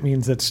a lot of it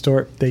means that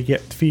they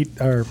get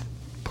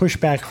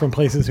pushback from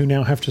places who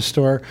now have to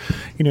store.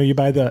 You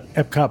buy the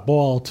Epcot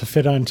ball to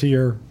fit onto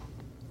your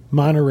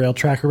monorail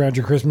track around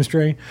your Christmas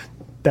tree.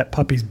 That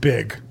puppy's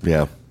big.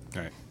 Yeah.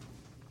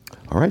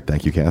 All right.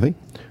 Thank you, Kathy.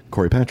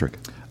 Corey Patrick.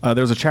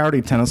 There's a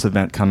charity tennis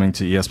event coming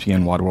to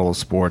ESPN Wide World of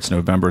Sports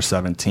November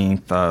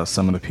 17th.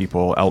 Some of the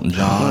people, Elton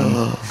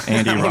John,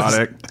 Andy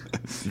Roddick,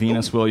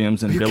 Venus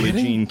Williams, and Billie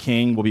Jean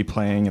King will be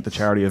playing at the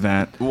charity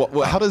event.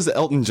 Well, how does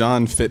Elton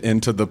John fit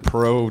into the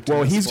pro tennis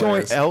Well, he's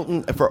players? going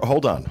Elton.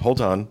 Hold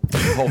on.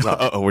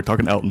 Uh-oh, we're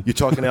talking Elton. You're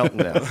talking Elton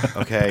now,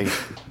 okay?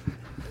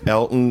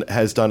 Elton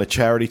has done a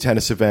charity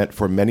tennis event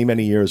for many,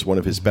 many years. One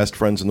of his best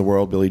friends in the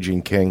world, Billie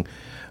Jean King,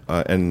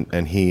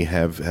 and he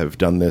have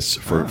done this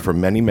for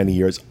many, many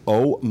years.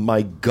 Oh,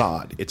 my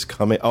God. It's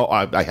coming. Oh,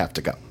 I have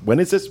to go. When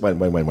is this? When?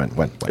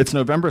 It's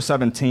November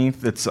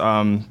 17th. This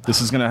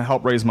is going to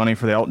help raise money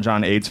for the Elton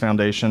John AIDS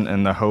Foundation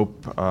and the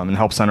Hope and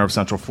Help Center of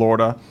Central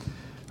Florida.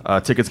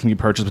 Tickets can be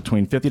purchased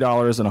between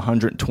 $50 and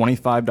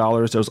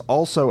 $125. There's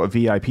also a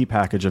VIP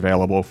package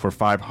available for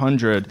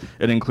 $500.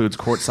 It includes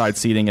courtside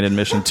seating and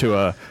admission to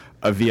a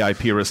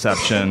VIP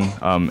reception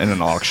and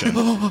an auction.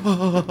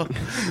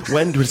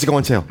 When does it go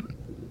on sale?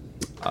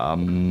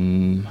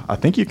 I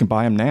think you can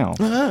buy them now.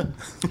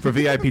 For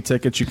VIP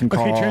tickets, you can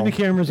call. Okay, turn the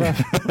cameras off.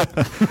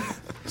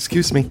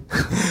 Excuse me.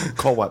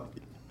 Call what?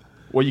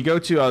 Well, you go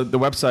to the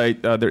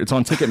website. It's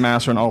on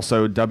Ticketmaster and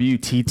also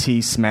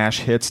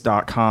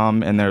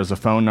WTTSmashHits.com, and there's a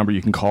phone number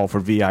you can call for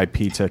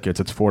VIP tickets.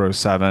 It's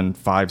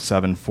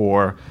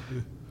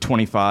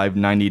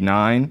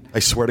 407-574-2599. I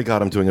swear to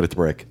God, I'm doing it at the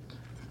break.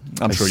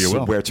 I'm sure you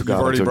will. Swear to God,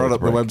 You've already I'm doing brought it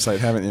up at the break. website,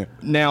 haven't you?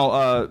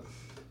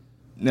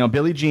 Now,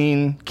 Billie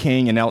Jean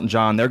King and Elton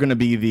John, they're going to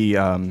be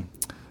the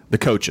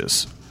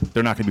coaches.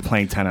 They're not going to be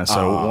playing tennis,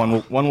 so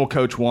one will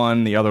coach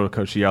one, the other will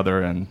coach the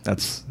other, and they'll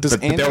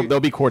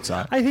be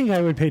courtside. I think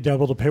I would pay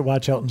double to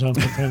watch Elton John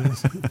play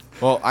tennis.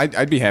 Well,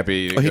 I'd be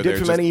happy to He go did there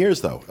for many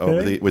years, though,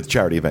 with the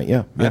charity event,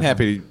 yeah. I'm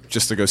happy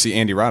just to go see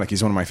Andy Roddick.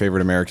 He's one of my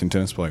favorite American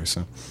tennis players,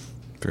 so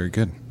very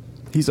good.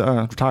 He's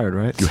retired,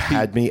 right? You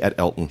had me at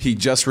Elton. He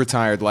just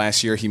retired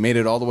last year. He made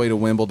it all the way to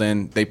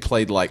Wimbledon. They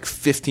played like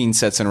 15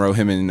 sets in a row,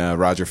 him and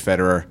Roger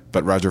Federer,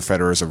 but Roger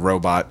Federer is a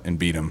robot and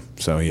beat him,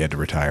 so he had to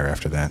retire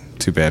after that.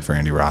 Too bad for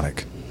Andy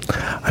Roddick.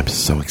 I'm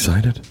so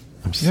excited.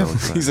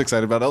 He's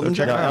excited about Elton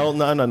John.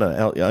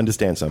 No.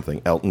 Understand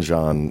something. Elton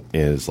John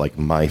is like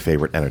my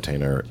favorite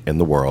entertainer in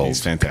the world.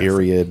 He's fantastic.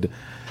 Period.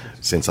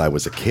 Since I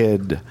was a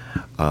kid,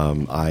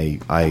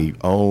 I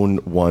own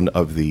one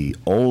of the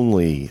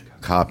only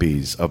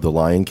copies of the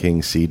Lion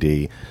King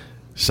CD,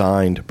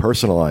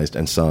 personalized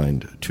and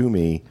signed to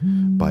me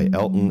by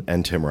Elton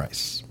and Tim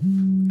Rice,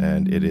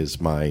 and it is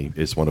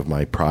one of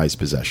my prized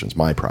possessions.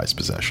 My prized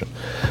possession.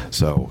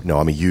 So no,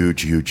 I'm a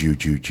huge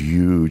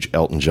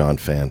Elton John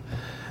fan.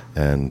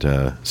 And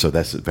so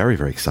that's very,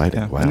 very exciting.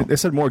 Yeah. Wow. And they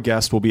said more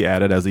guests will be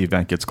added as the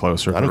event gets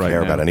closer. I don't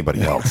care now. about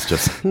anybody else.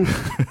 Just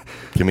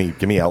give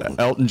me Elton.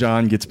 Elton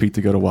John gets Pete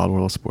to go to Wild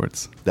World of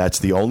Sports. That's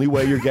the only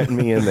way you're getting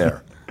me in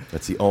there.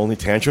 That's the only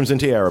Tantrums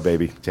and Tiara,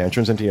 baby.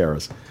 Tantrums and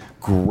Tiaras.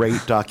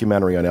 Great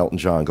documentary on Elton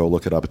John. Go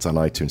look it up. It's on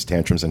iTunes.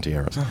 Tantrums and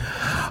Tiaras.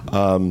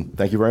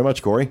 Thank you very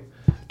much, Corey.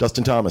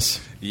 Dustin Thomas.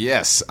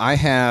 Yes, I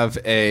have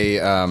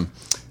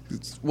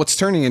what's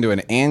turning into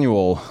an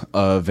annual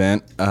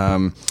event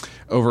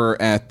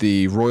over at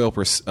the Royal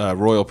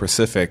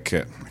Pacific.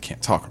 I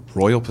can't talk.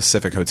 Royal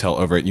Pacific Hotel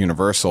over at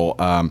Universal.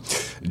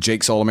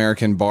 Jake's All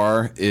American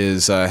Bar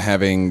is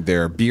having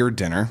their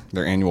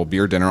annual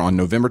beer dinner on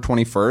November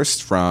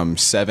 21st from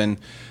 7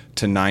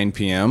 to 9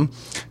 p.m.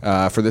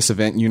 For this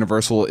event,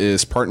 Universal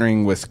is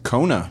partnering with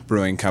Kona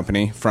Brewing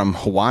Company from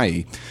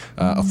Hawaii.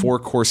 A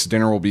 4-course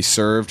dinner will be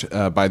served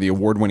by the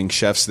award-winning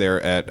chefs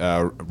there at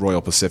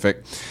Royal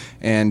Pacific,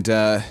 and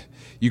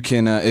you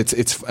can. It's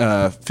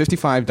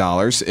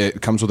 $55.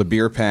 It comes with a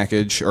beer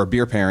package or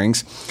beer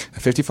pairings.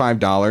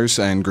 $55,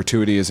 and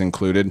gratuity is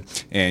included,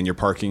 and your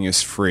parking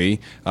is free.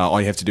 All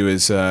you have to do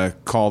is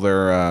call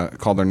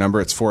their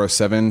number. It's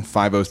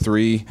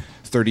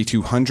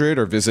 407-503-3200,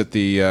 or visit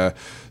the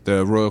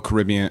Royal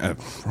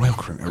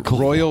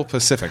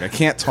Pacific. I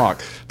can't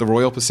talk. The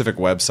Royal Pacific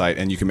website,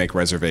 and you can make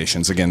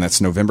reservations. Again, that's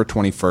November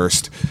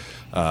 21st.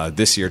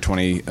 This year,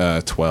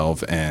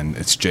 2012, and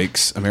it's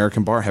Jake's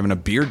American Bar having a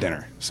beer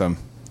dinner. So,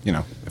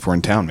 if we're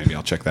in town, maybe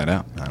I'll check that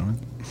out. I don't know.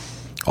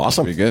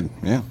 Awesome. Pretty good.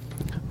 Yeah.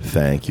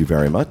 Thank you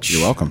very much.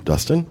 You're welcome.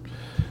 Dustin.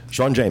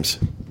 Sean James.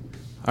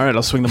 All right,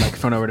 I'll swing the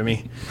microphone over to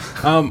me.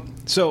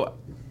 So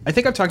I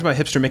think I've talked about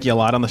Hipster Mickey a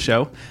lot on the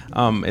show.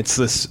 It's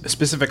this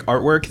specific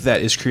artwork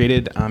that is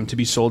created to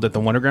be sold at the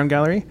Wonderground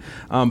Gallery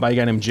by a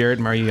guy named Jared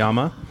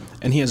Maruyama.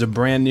 And he has a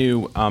brand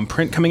new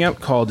print coming out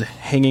called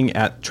Hanging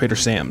at Trader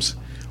Sam's,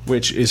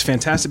 which is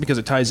fantastic because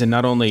it ties in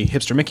not only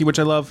Hipster Mickey, which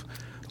I love,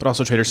 but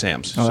also Trader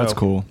Sam's. Oh, that's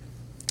cool.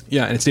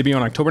 Yeah, and it's debuting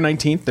on October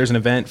 19th. There's an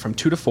event from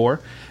 2 to 4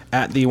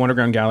 at the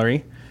Wonderground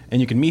Gallery, and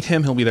you can meet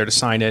him. He'll be there to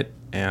sign it,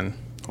 and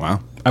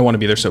Wow. I want to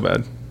be there so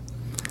bad.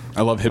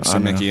 I love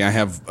Hipster Mickey. I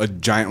have a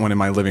giant one in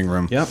my living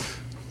room. Yep.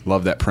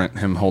 Love that print,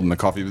 him holding the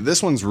coffee. But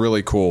this one's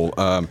really cool.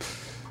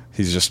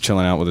 He's just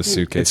chilling out with his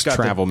suitcase. It's got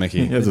Travel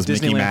Mickey. has this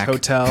Mickey Disneyland Mac.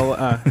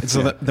 Hotel. It's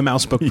the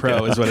Mouse Book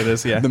Pro is what it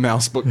is, yeah. The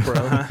Mouse Book Pro.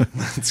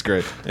 That's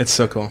great. It's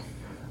so cool.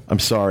 I'm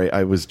sorry,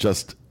 I was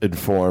just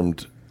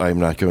informed I'm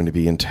not going to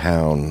be in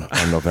town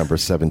on November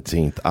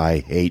 17th. I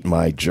hate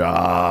my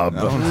job.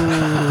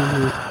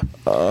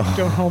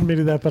 Don't hold me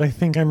to that, but I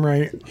think I'm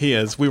right. He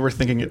is. We were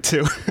thinking it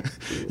too.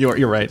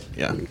 You're right.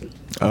 Yeah.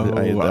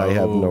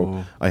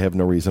 I have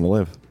no reason to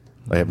live.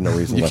 I have no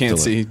reason You left can't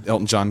to see live.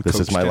 Elton John. This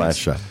is coach my tennis. last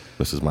shot.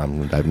 I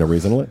have no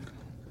reason to live.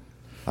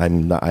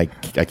 I'm not. I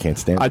can't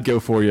stand it. I'd go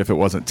for you if it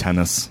wasn't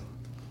tennis.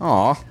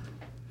 Aw.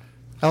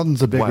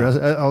 Elton's a big Wow.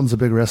 Elton's a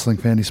big wrestling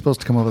fan. He's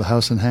supposed to come over to the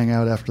house and hang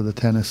out after the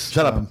tennis.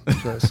 Shut up.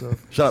 So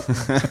Shut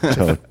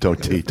up.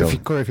 don't tease.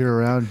 Don't. Corey, if you're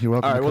around, you're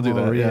welcome. All right, to we'll come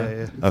do that, over.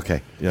 yeah.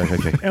 Okay. Yeah.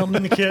 Okay. Elton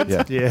and the kids.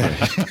 Yeah. Yeah.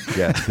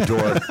 Yeah.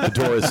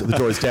 The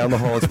door is down the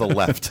hall to the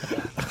left.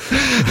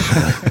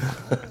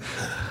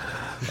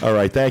 All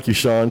right. Thank you,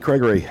 Sean.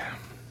 Gregory.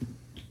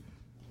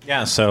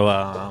 Yeah, so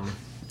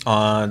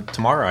on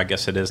tomorrow, I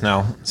guess it is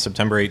now,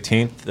 September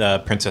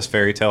 18th, Princess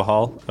Fairy Tale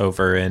Hall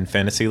over in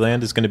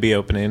Fantasyland is going to be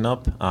opening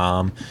up.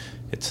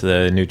 It's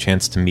the new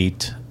chance to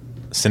meet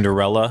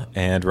Cinderella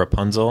and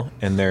Rapunzel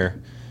in their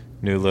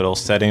new little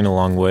setting,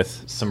 along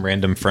with some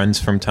random friends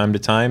from time to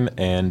time.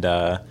 And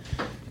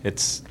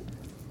it's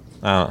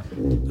I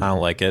don't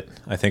like it.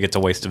 I think it's a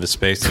waste of a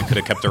space. You could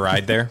have kept a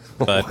ride there,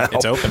 but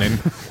It's opening.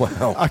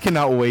 Wow. I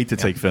cannot wait to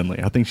take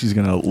Finley. I think she's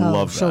going to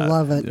love that. She'll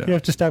love it. Yeah. You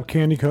have to stop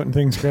candy coating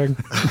things, Greg.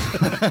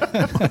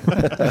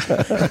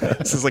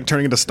 This is like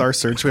turning into Star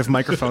Search. We have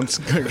microphones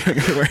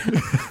everywhere.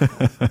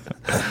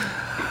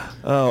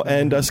 Oh,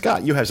 and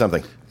Scott, you have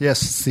something.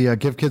 Yes, it's the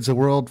Give Kids a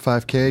World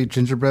 5K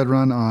gingerbread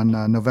run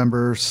on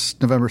November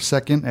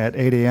 2nd at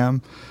 8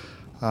 a.m.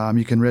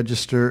 You can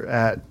register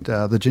at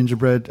the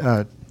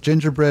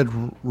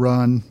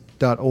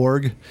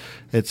gingerbreadrun.org.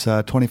 It's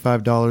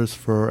 $25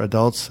 for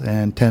adults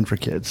and $10 for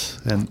kids.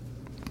 And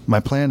my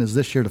plan is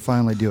this year to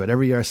finally do it.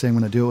 Every year I say I'm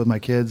going to do it with my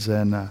kids,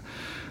 and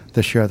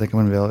this year I think I'm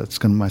going to be able.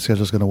 My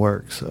schedule's going to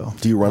work. So,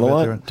 Do you run a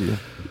lot? Do you?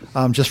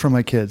 Just for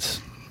my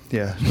kids.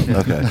 Yeah.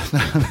 Okay.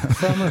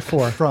 From or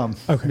for? From.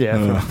 Okay.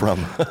 Yeah. From.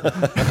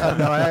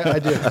 No,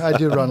 I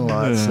do run a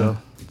lot.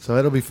 So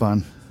it'll be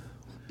fun.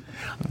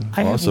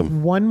 I Awesome. have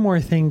one more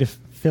thing to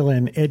fill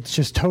in. It's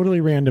just totally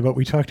random, but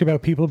we talked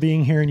about people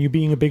being here and you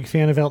being a big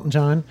fan of Elton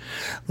John.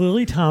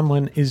 Lily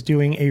Tomlin is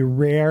doing a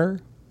rare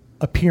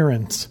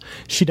appearance.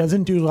 She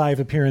doesn't do live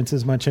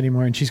appearances much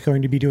anymore, and she's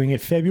going to be doing it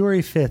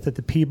February 5th at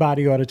the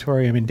Peabody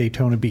Auditorium in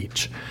Daytona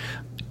Beach.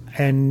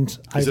 And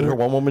Is it her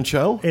one-woman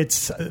show?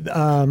 It's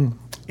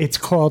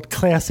called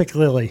Classic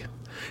Lily.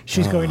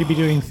 She's going to be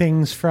doing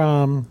things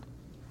from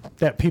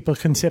that people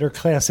consider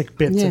classic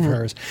bits of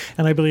hers.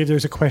 And I believe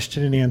there's a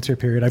question and answer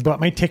period. I bought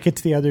my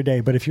tickets the other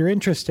day, but if you're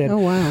interested,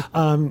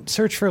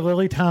 search for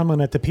Lily Tomlin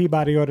at the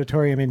Peabody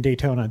Auditorium in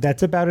Daytona.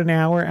 That's about an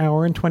hour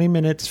and 20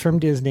 minutes from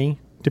Disney,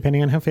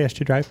 depending on how fast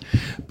you drive.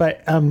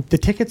 But the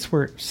tickets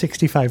were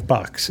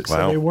 $65,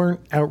 so they weren't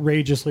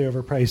outrageously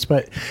overpriced.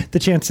 But the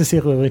chance to see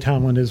Lily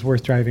Tomlin is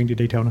worth driving to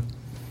Daytona.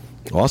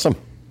 Awesome.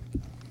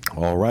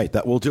 All right,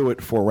 that will do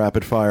it for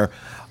Rapid Fire.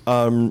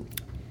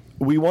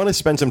 We want to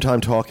spend some time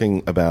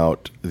talking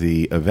about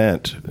the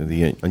event,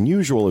 the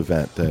unusual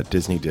event that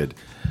Disney did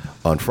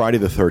on Friday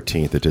the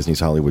 13th at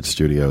Disney's Hollywood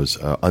Studios,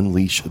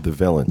 Unleash the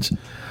Villains.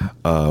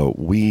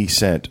 We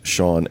sent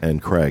Sean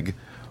and Craig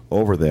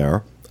over there,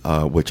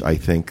 which I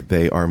think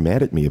they are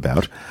mad at me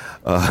about,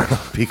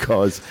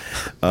 because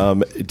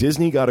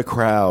Disney got a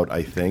crowd,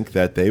 I think,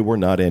 that they were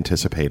not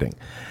anticipating.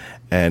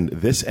 And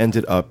this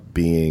ended up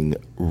being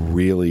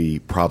really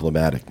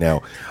problematic.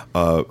 Now,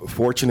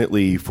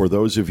 fortunately, for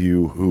those of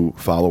you who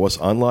follow us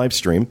on live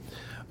stream,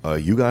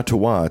 you got to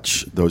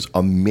watch those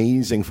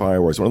amazing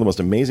fireworks. One of the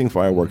most amazing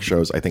fireworks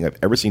shows I think I've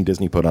ever seen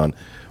Disney put on.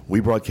 We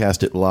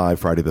broadcast it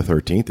live Friday the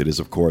 13th. It is,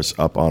 of course,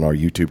 up on our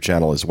YouTube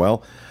channel as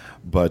well.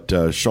 But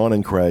Sean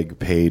and Craig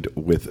paid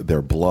with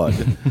their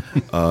blood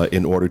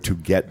in order to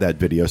get that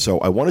video. So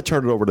I want to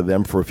turn it over to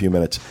them for a few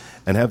minutes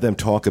and have them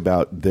talk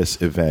about this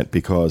event,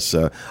 because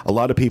a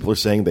lot of people are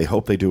saying they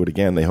hope they do it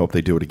again. They hope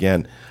they do it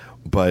again.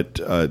 But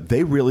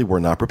they really were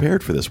not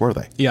prepared for this, were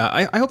they? Yeah,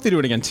 I hope they do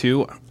it again,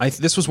 too.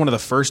 This was one of the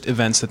first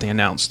events that they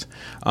announced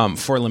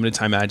for Limited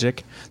Time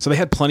Magic, so they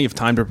had plenty of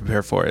time to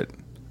prepare for it.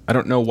 I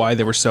don't know why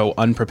they were so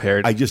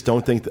unprepared. I just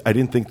don't think. I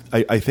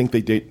think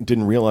they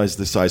didn't realize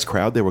the size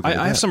crowd they were going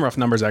to I have some rough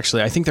numbers,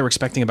 actually. I think they were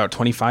expecting about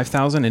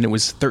 25,000, and it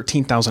was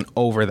 13,000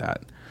 over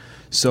that.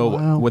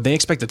 So they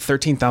expected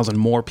 13,000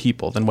 more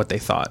people than what they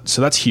thought.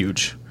 So that's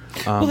huge.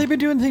 Well, they've been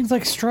doing things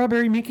like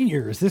strawberry Mickey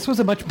ears. This was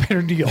a much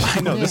better deal.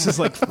 I know. This is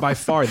like by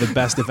far the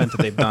best event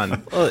that they've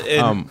done.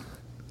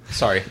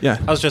 Sorry. Yeah.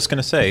 I was just going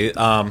to say,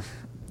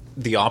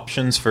 the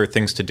options for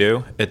things to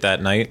do at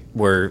that night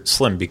were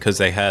slim because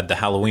they had the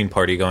Halloween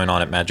party going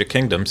on at Magic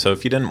Kingdom. So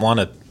if you didn't want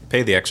to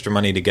pay the extra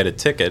money to get a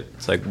ticket,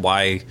 it's like,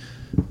 why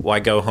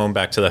go home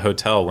back to the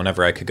hotel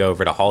whenever I could go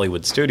over to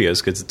Hollywood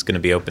Studios because it's going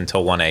to be open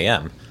till 1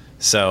 a.m.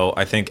 So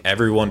I think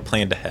everyone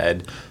planned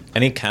ahead.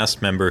 Any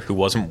cast member who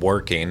wasn't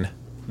working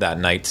that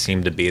night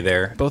seemed to be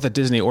there. Both at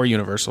Disney or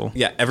Universal.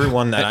 Yeah,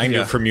 everyone that I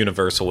knew from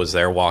Universal was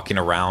there walking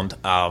around.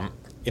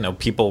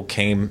 People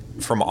came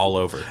from all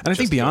over. And I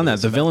think beyond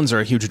that, the villains are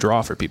a huge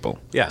draw for people.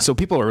 Yeah. So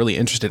people are really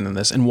interested in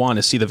this and want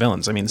to see the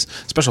villains. I mean,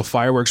 special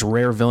fireworks,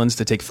 rare villains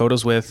to take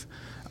photos with.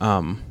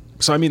 So,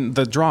 I mean,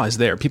 the draw is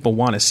there. People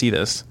want to see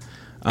this.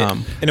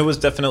 And it was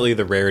definitely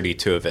the rarity,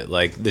 too, of it.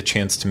 Like, the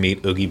chance to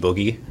meet Oogie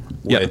Boogie,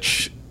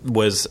 which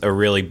was a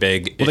really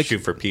big issue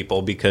for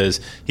people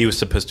because he was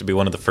supposed to be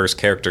one of the first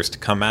characters to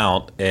come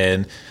out.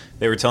 And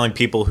they were telling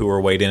people who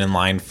were waiting in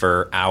line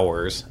for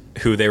hours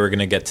who they were going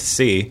to get to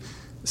see.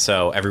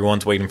 So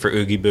everyone's waiting for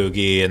Oogie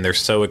Boogie, and they're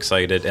so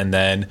excited. And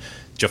then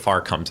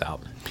Jafar comes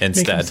out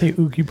instead. Make him say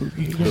Oogie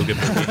Boogie. Yeah. Oogie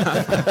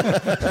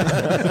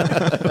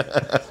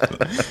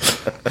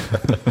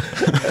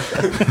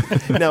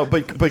Boogie. Now,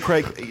 but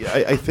Craig,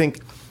 I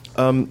think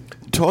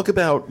talk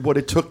about what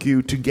it took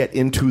you to get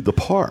into the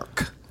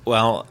park.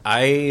 Well,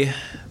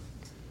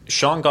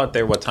 Sean got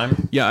there what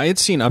time? Yeah, I had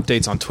seen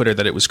updates on Twitter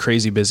that it was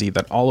crazy busy,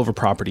 that all over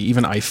property,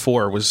 even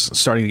I-4 was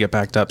starting to get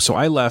backed up. So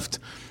I left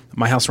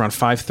my house around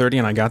 5:30,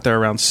 and I got there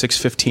around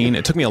 6:15.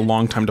 It took me a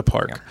long time to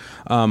park.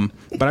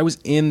 But I was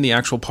in the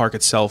actual park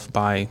itself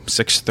by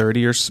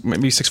 6:30 or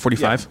maybe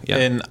 6:45. Yeah.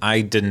 And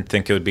I didn't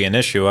think it would be an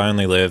issue. I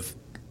only live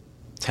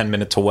 10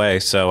 minutes away,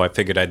 so I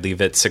figured I'd leave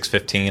at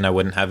 6:15. I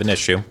wouldn't have an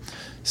issue.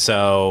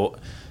 So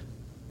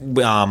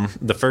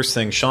the first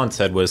thing Sean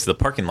said was the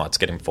parking lot's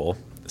getting full.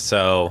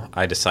 So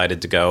I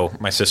decided to go.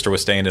 My sister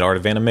was staying at Art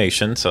of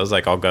Animation, so I was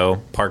like, I'll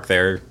go park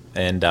there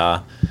and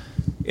I'll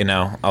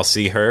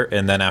see her,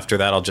 and then after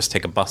that I'll just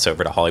take a bus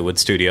over to Hollywood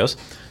Studios.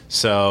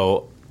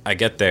 So I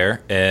get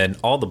there, and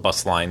all the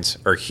bus lines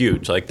are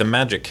huge. Like the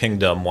Magic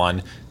Kingdom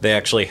one, they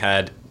actually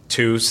had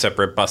 2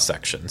 separate bus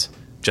sections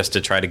just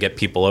to try to get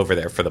people over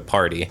there for the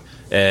party.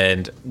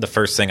 And the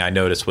first thing I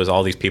noticed was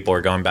all these people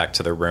are going back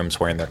to their rooms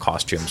wearing their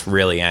costumes,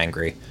 really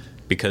angry,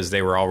 because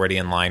they were already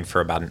in line for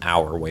about an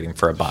hour waiting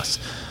for a bus.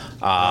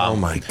 Oh,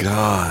 my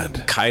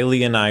God.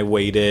 Kylie and I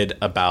waited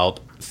about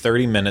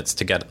 30 minutes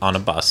to get on a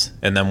bus,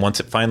 and then once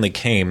it finally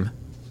came,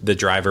 the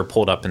driver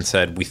pulled up and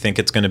said, we think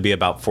it's going to be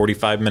about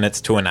 45 minutes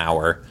to an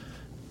hour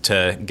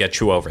to get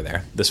you over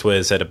there. This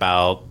was at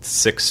about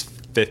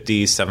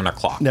 6:50, 7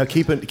 o'clock. Now,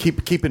 keep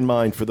in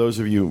mind, for those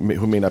of you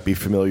who may not be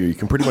familiar, you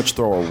can pretty much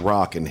throw a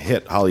rock and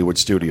hit Hollywood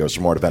Studios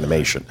from Art of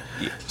Animation.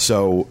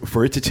 So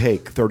for it to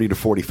take 30 to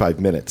 45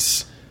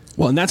 minutes...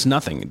 Well, and that's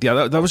nothing.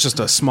 Yeah, that was just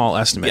a small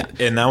estimate.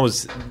 Yeah, and that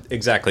was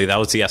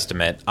the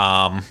estimate.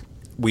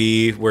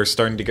 We were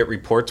starting to get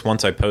reports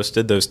once I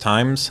posted those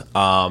times.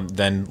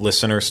 Then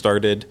listeners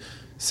started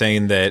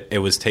saying that it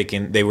was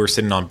they were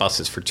sitting on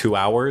buses for 2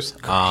 hours.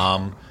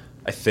 I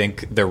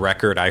think the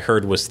record I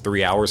heard was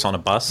 3 hours on a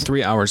bus.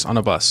 3 hours on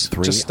a bus.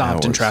 Just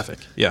stopped in traffic.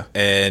 Yeah.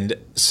 And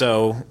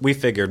so we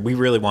figured we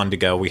really wanted to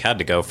go. We had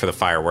to go for the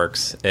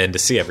fireworks and to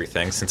see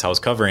everything since I was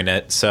covering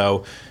it.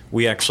 So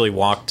we actually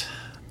walked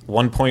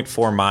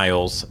 1.4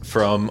 miles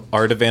from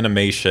Art of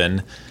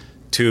Animation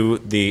to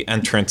the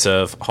entrance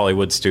of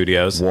Hollywood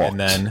Studios. Walked.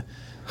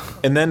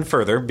 And then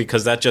further,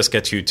 because that just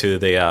gets you to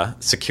the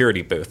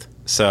security booth.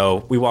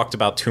 So we walked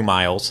about 2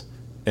 miles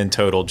in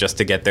total just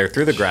to get there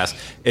through the grass.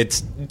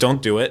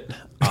 Don't do it.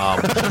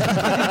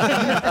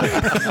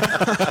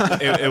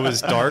 It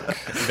was dark.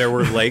 There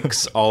were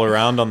lakes all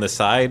around on the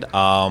side.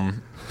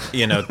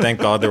 Thank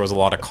God there was a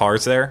lot of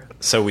cars there,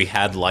 so we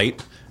had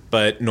light.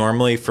 But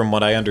normally, from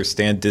what I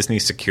understand, Disney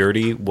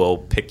security will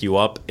pick you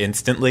up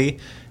instantly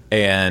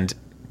and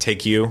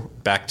take you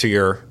back to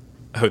your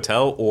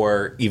hotel,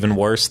 or even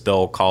worse,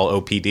 they'll call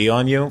OPD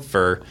on you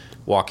for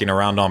walking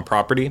around on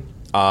property.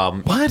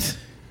 What?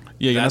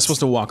 Yeah, you're not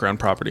supposed to walk around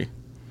property.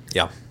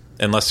 Yeah,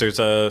 unless there's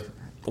a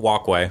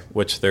walkway,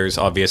 which there's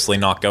obviously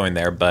not going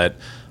there. But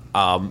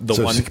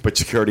but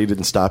security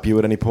didn't stop you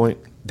at any point?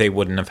 They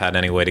wouldn't have had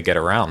any way to get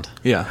around.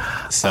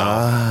 Yeah.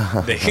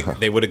 So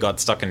they would have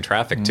got stuck in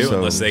traffic, too,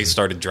 unless they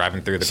started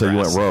driving through the grass. So you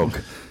went rogue.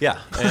 Yeah.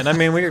 And, I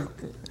mean, we were...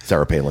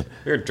 Sarah Palin.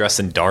 We were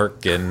dressed in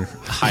dark and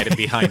hiding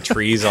behind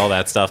trees, all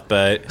that stuff.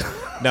 But,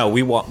 no,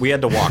 we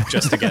had to walk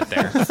just to get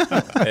there.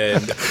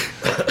 And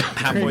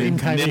halfway...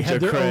 Kylie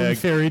had their own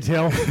fairy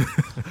tale.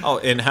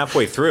 And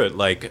halfway through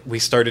it, we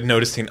started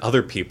noticing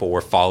other people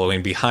were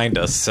following behind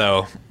us.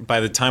 So by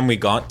the time we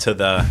got to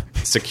the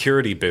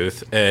security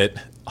booth at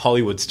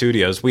Hollywood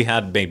Studios, we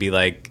had maybe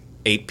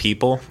 8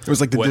 people. It was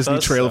like the with Disney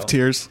us, Trail of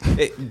Tears.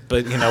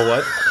 But you know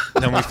what?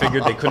 Then we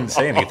figured they couldn't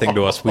say anything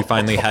to us. We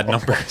finally had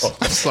numbers.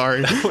 I'm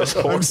sorry.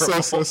 I'm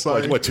so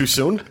sorry. What, too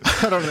soon?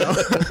 I don't know.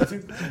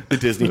 The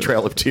Disney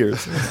Trail of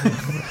Tears.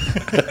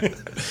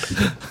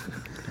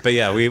 But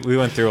yeah, we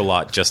went through a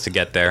lot just to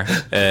get there.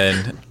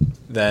 And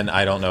then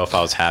I don't know if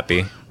I was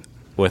happy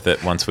with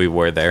it once we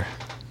were there.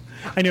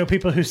 I know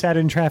people who sat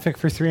in traffic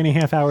for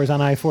 3.5 hours on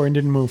I-4 and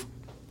didn't move.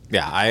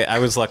 Yeah, I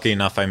was lucky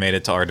enough I made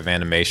it to Art of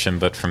Animation,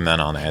 but from then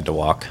on I had to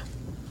walk.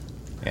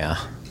 Yeah.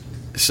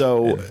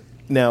 So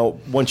now,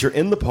 once you're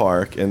in the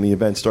park and the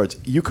event starts,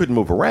 you couldn't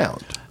move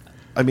around.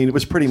 I mean, it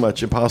was pretty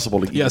much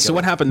impossible to. Yeah. So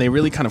what happened? They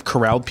really kind of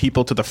corralled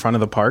people to the front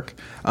of the park.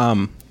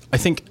 I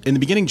think in the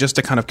beginning just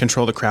to kind of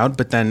control the crowd,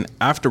 but then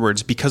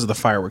afterwards, because of the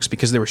fireworks,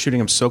 because they were shooting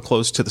them so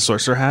close to the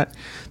Sorcerer Hat,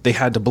 they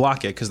had to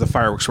block it because the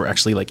fireworks were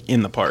actually like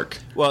in the park.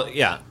 Well,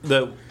 yeah.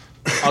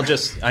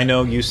 I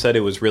know you said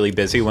it was really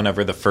busy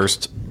whenever the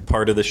first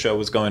part of the show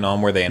was going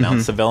on where they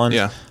announced the villains.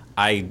 Yeah.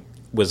 I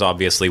was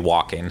obviously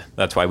walking.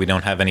 That's why we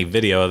don't have any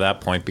video at that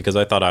point, because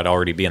I thought I'd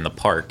already be in the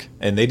park.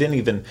 And they didn't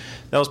even...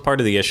 That was part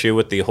of the issue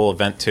with the whole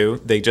event,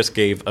 too. They just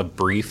gave a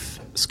brief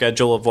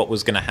schedule of what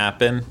was going to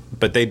happen,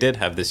 but they did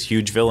have this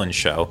huge villain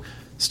show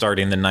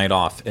starting the night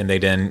off, and they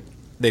didn't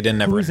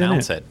ever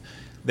announce it.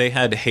 They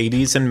had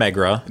Hades and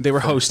Megra. They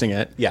were hosting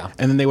it. Yeah.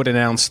 And then they would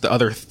announce the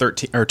other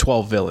 13 or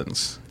 12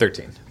 villains.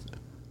 13.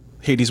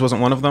 Hades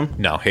wasn't one of them?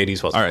 No,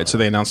 Hades wasn't. All right, so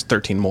they announced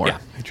 13 more. Yeah.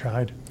 I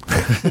tried.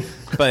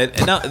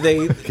 But no,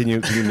 they... Can you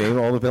name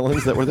all the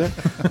villains that were there?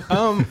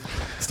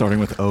 Starting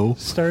with O.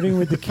 Starting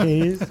with the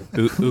K's.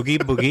 Oogie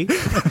Boogie.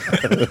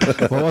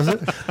 What was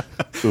it?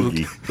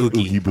 Oogie.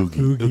 Oogie. Oogie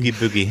Boogie. Oogie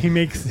Boogie. He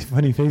makes a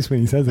funny face when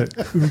he says it.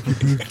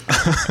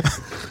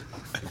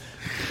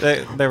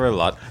 There were a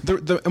lot.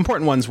 The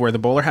important ones were the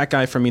bowler hat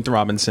guy from Meet the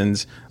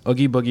Robinsons,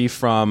 Oogie Boogie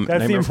from That's the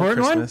Nightmare Before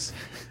important one? Christmas.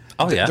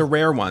 Oh, yeah. The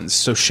rare ones.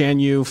 So Shan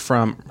Yu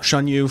from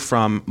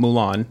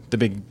Mulan, the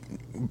big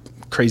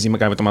crazy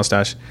guy with the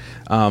mustache.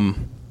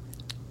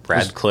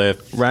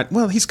 Radcliffe.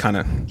 Well, he's kind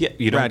of... Yeah,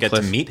 you don't get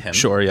to meet him.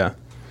 Sure, yeah.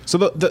 So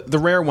the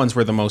rare ones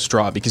were the most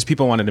draw because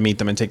people wanted to meet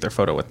them and take their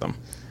photo with them.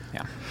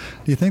 Yeah.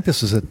 Do you think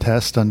this was a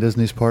test on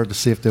Disney's part to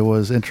see if there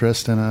was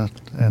interest in a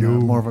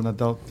more of an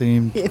adult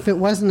theme? If it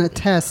wasn't a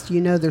test,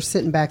 they're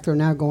sitting back there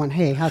now going,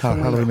 "Hey, how How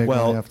do we make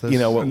money off this?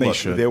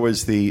 Look, there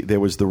was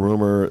the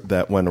rumor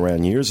that went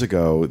around years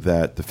ago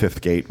that the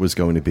Fifth Gate was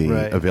going to be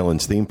a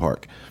villain's theme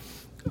park.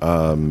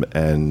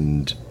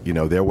 And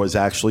there was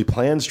actually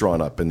plans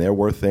drawn up, and there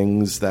were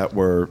things that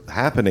were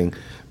happening,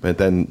 but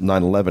then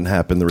 9/11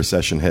 happened, the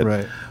recession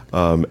hit,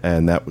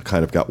 and that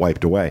kind of got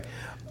wiped away.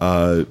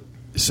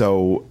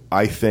 So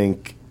I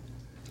think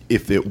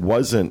if it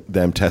wasn't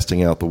them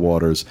testing out the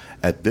waters,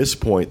 at this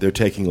point they're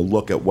taking a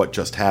look at what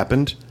just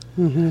happened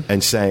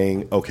and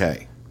saying,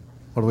 okay,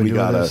 what do we do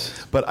with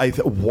this? But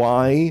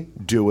why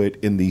do it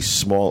in these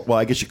small... Well,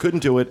 I guess you couldn't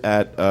do it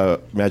at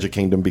Magic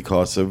Kingdom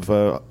because of...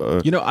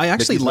 I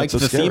actually liked the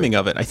theming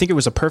of it. I think it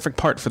was a perfect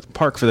park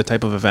for the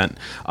type of event.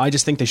 I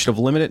just think they should have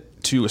limited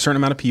it to a certain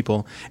amount of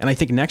people. And I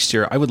think next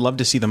year, I would love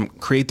to see them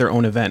create their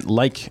own event,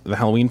 like the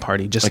Halloween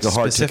party. Just like a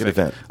hard ticket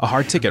event. A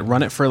hard ticket.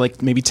 Run it for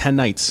like maybe 10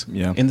 nights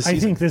in the season. I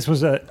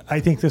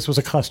think this was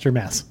a cluster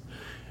mess.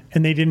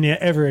 And they didn't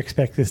ever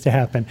expect this to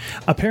happen.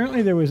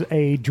 Apparently, there was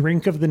a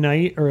drink of the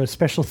night or a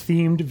special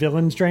themed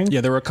villains drink. Yeah,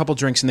 there were a couple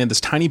drinks, and they had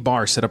this tiny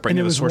bar set up right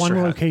near the Sorcerer Hat. And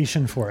there was one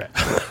location for it.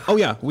 Oh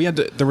yeah,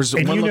 there was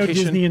one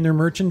location. Disney and their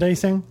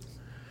merchandising.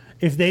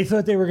 If they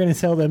thought they were going to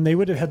sell them, they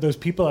would have had those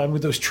people on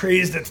with those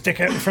trays that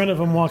stick out in front of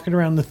them, walking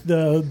around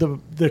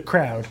the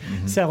crowd,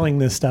 selling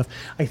this stuff.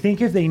 I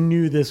think if they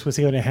knew this was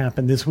going to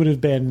happen, this would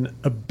have been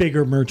a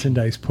bigger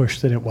merchandise push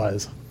than it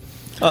was.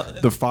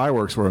 The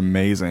fireworks were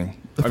amazing.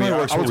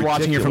 I was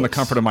watching it from the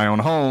comfort of my own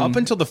home. Up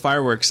until the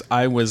fireworks,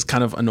 I was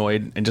kind of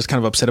annoyed and just kind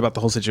of upset about the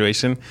whole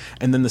situation.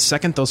 And then the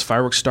second those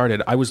fireworks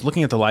started, I was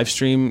looking at the live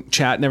stream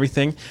chat and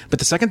everything. But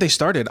the second they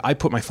started, I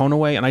put my phone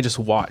away and I just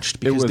watched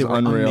because they were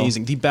unreal.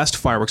 Amazing. The best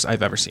fireworks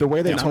I've ever seen. The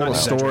way they told a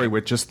story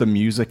with just the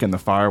music and the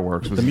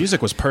fireworks. The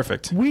music was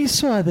perfect. We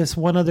saw this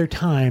one other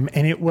time,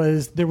 and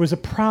there was a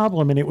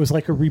problem, and it was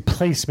like a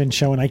replacement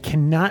show, and I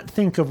cannot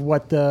think of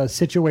what the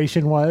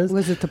situation was.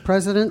 Was it the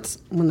president's,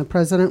 when the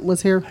president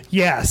was here?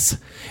 Yes.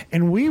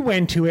 And we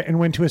went to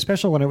a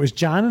special one. It was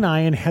John and I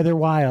and Heather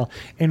Weil,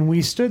 and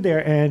we stood there,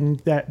 and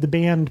the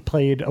band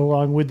played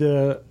along with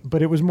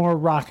but it was more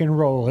rock and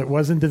roll. It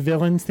wasn't the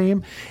villains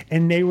theme,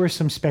 and they were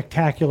some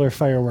spectacular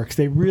fireworks.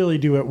 They really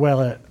do it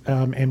well at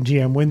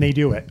MGM when they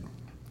do it.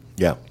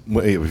 Yeah.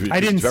 I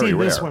didn't see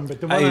rare. this one,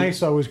 but the one I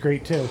saw was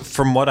great too.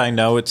 From what I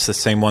know, it's the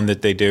same one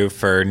that they do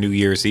for New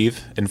Year's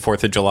Eve and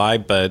 4th of July,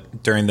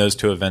 but during those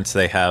two events,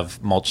 they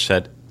have mulch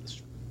shed.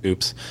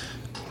 Oops.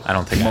 I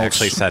don't think I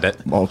actually said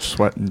it. Mulch,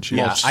 sweat, and shears.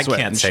 Yeah, I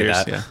can't say shears,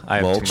 that. yeah. I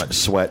have Mulch, too much.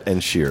 sweat,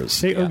 and shears.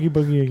 Say Oogie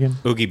Boogie again.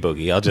 Oogie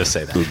Boogie. I'll just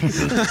say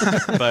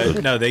that.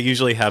 But no, they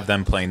usually have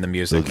them playing the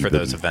music Oogie for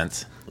those Boogie.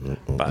 events.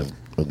 But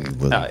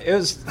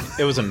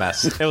It was a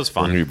mess. It was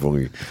fun.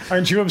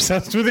 Aren't you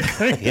obsessed with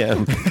it?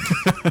 Yeah.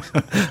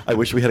 I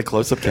wish we had a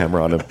close-up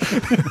camera on him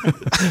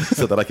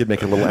so that I could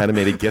make a little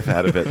animated GIF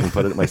out of it and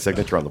put it in my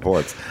signature on the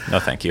boards. No,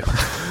 thank you.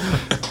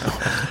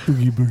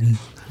 Boogie boogie.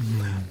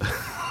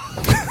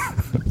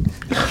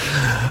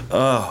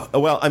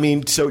 Well, I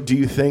mean, so do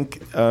you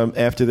think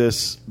after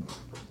this,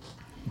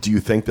 do you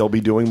think they'll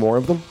be doing more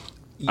of them?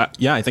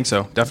 Yeah, I think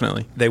so.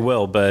 Definitely. They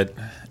will, but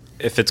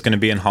if it's going to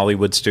be in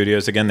Hollywood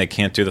studios again, they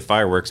can't do the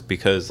fireworks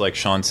because, like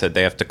Sean said,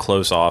 they have to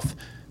close off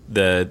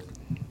the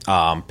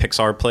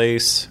Pixar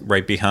place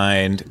right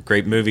behind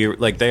Great Movie.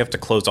 Like, they have to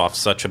close off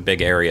such a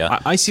big area.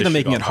 I see them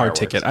making it hard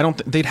ticket. I don't.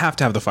 They'd have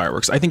to have the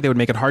fireworks. I think they would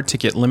make it hard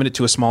ticket, limited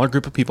to a smaller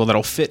group of people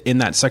that'll fit in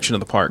that section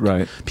of the park.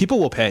 Right. People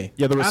will pay.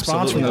 Yeah, the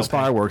response from those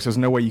fireworks, there's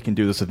no way you can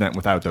do this event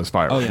without those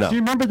fireworks. Oh, yeah. No. Do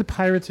you remember the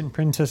Pirates and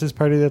Princesses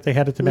party that they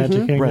had at the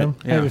Magic Kingdom?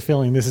 Right. I have a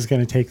feeling this is going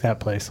to take that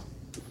place.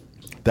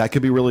 That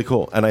could be really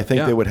cool. And I think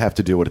Yeah. they would have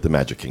to do it at the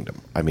Magic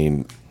Kingdom. I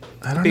mean,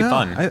 It'd be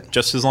fun.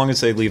 Just as long as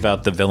they leave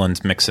out the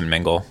villains mix and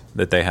mingle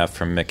that they have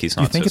from Mickey's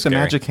Not You think So it's the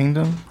Scary. Magic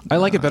Kingdom? I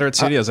like it better at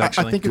studios.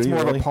 Actually, I think it's Do you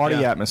more of really? a party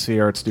Yeah.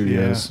 atmosphere at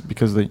studios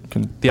because they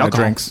can the buy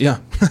alcohol. drinks. Yeah.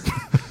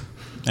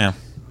 Yeah.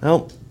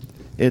 well,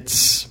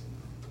 it's...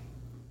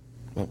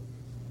 Well,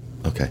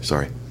 okay,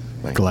 sorry.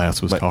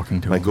 Glass was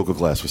talking to my him. Google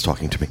Glass was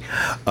talking to me.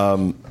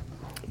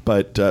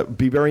 But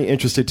be very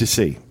interested to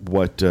see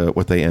what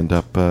they end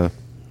up...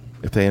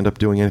 if they end up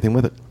doing anything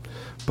with it.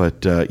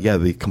 But, yeah,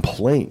 the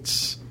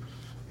complaints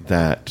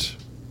that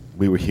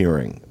we were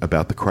hearing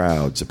about the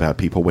crowds, about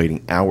people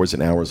waiting hours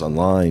and hours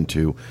online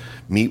to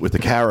meet with the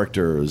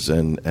characters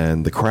and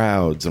the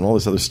crowds and all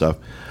this other stuff.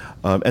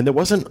 And there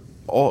wasn't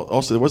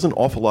also there wasn't an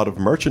awful lot of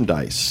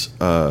merchandise.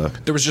 There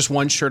was just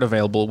one shirt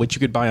available, which you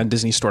could buy on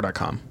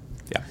DisneyStore.com.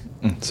 Yeah.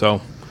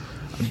 So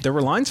there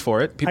were lines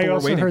for it. People I were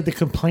also waiting. heard the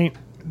complaint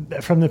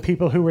from the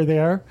people who were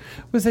there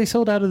was they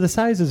sold out of the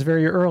sizes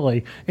very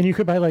early, and you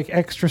could buy like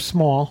extra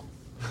small,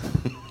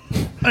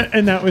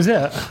 and that was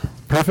it.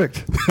 Perfect.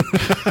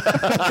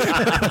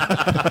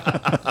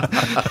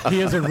 He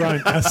has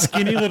a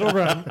skinny little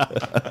run,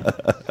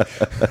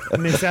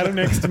 and they sat him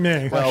next to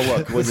me. Well,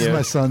 look, when This is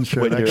my son's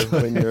shirt,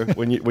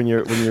 when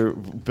you're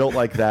built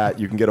like that,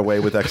 you can get away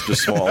with extra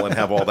small and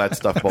have all that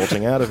stuff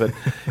bulging out of it.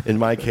 In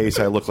my case,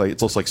 it looks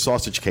like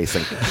sausage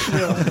casing.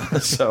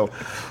 So,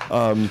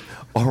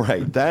 all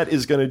right, that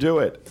is going to do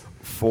it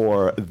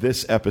for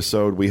this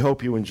episode. We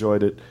hope you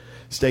enjoyed it.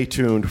 Stay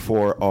tuned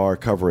for our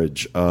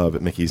coverage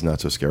of Mickey's Not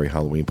So Scary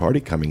Halloween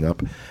Party coming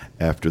up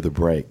after the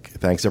break.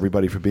 Thanks,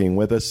 everybody, for being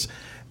with us.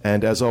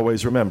 And as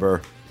always,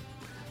 remember,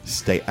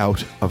 stay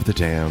out of the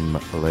damn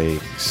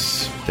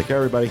lakes. Take care,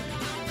 everybody.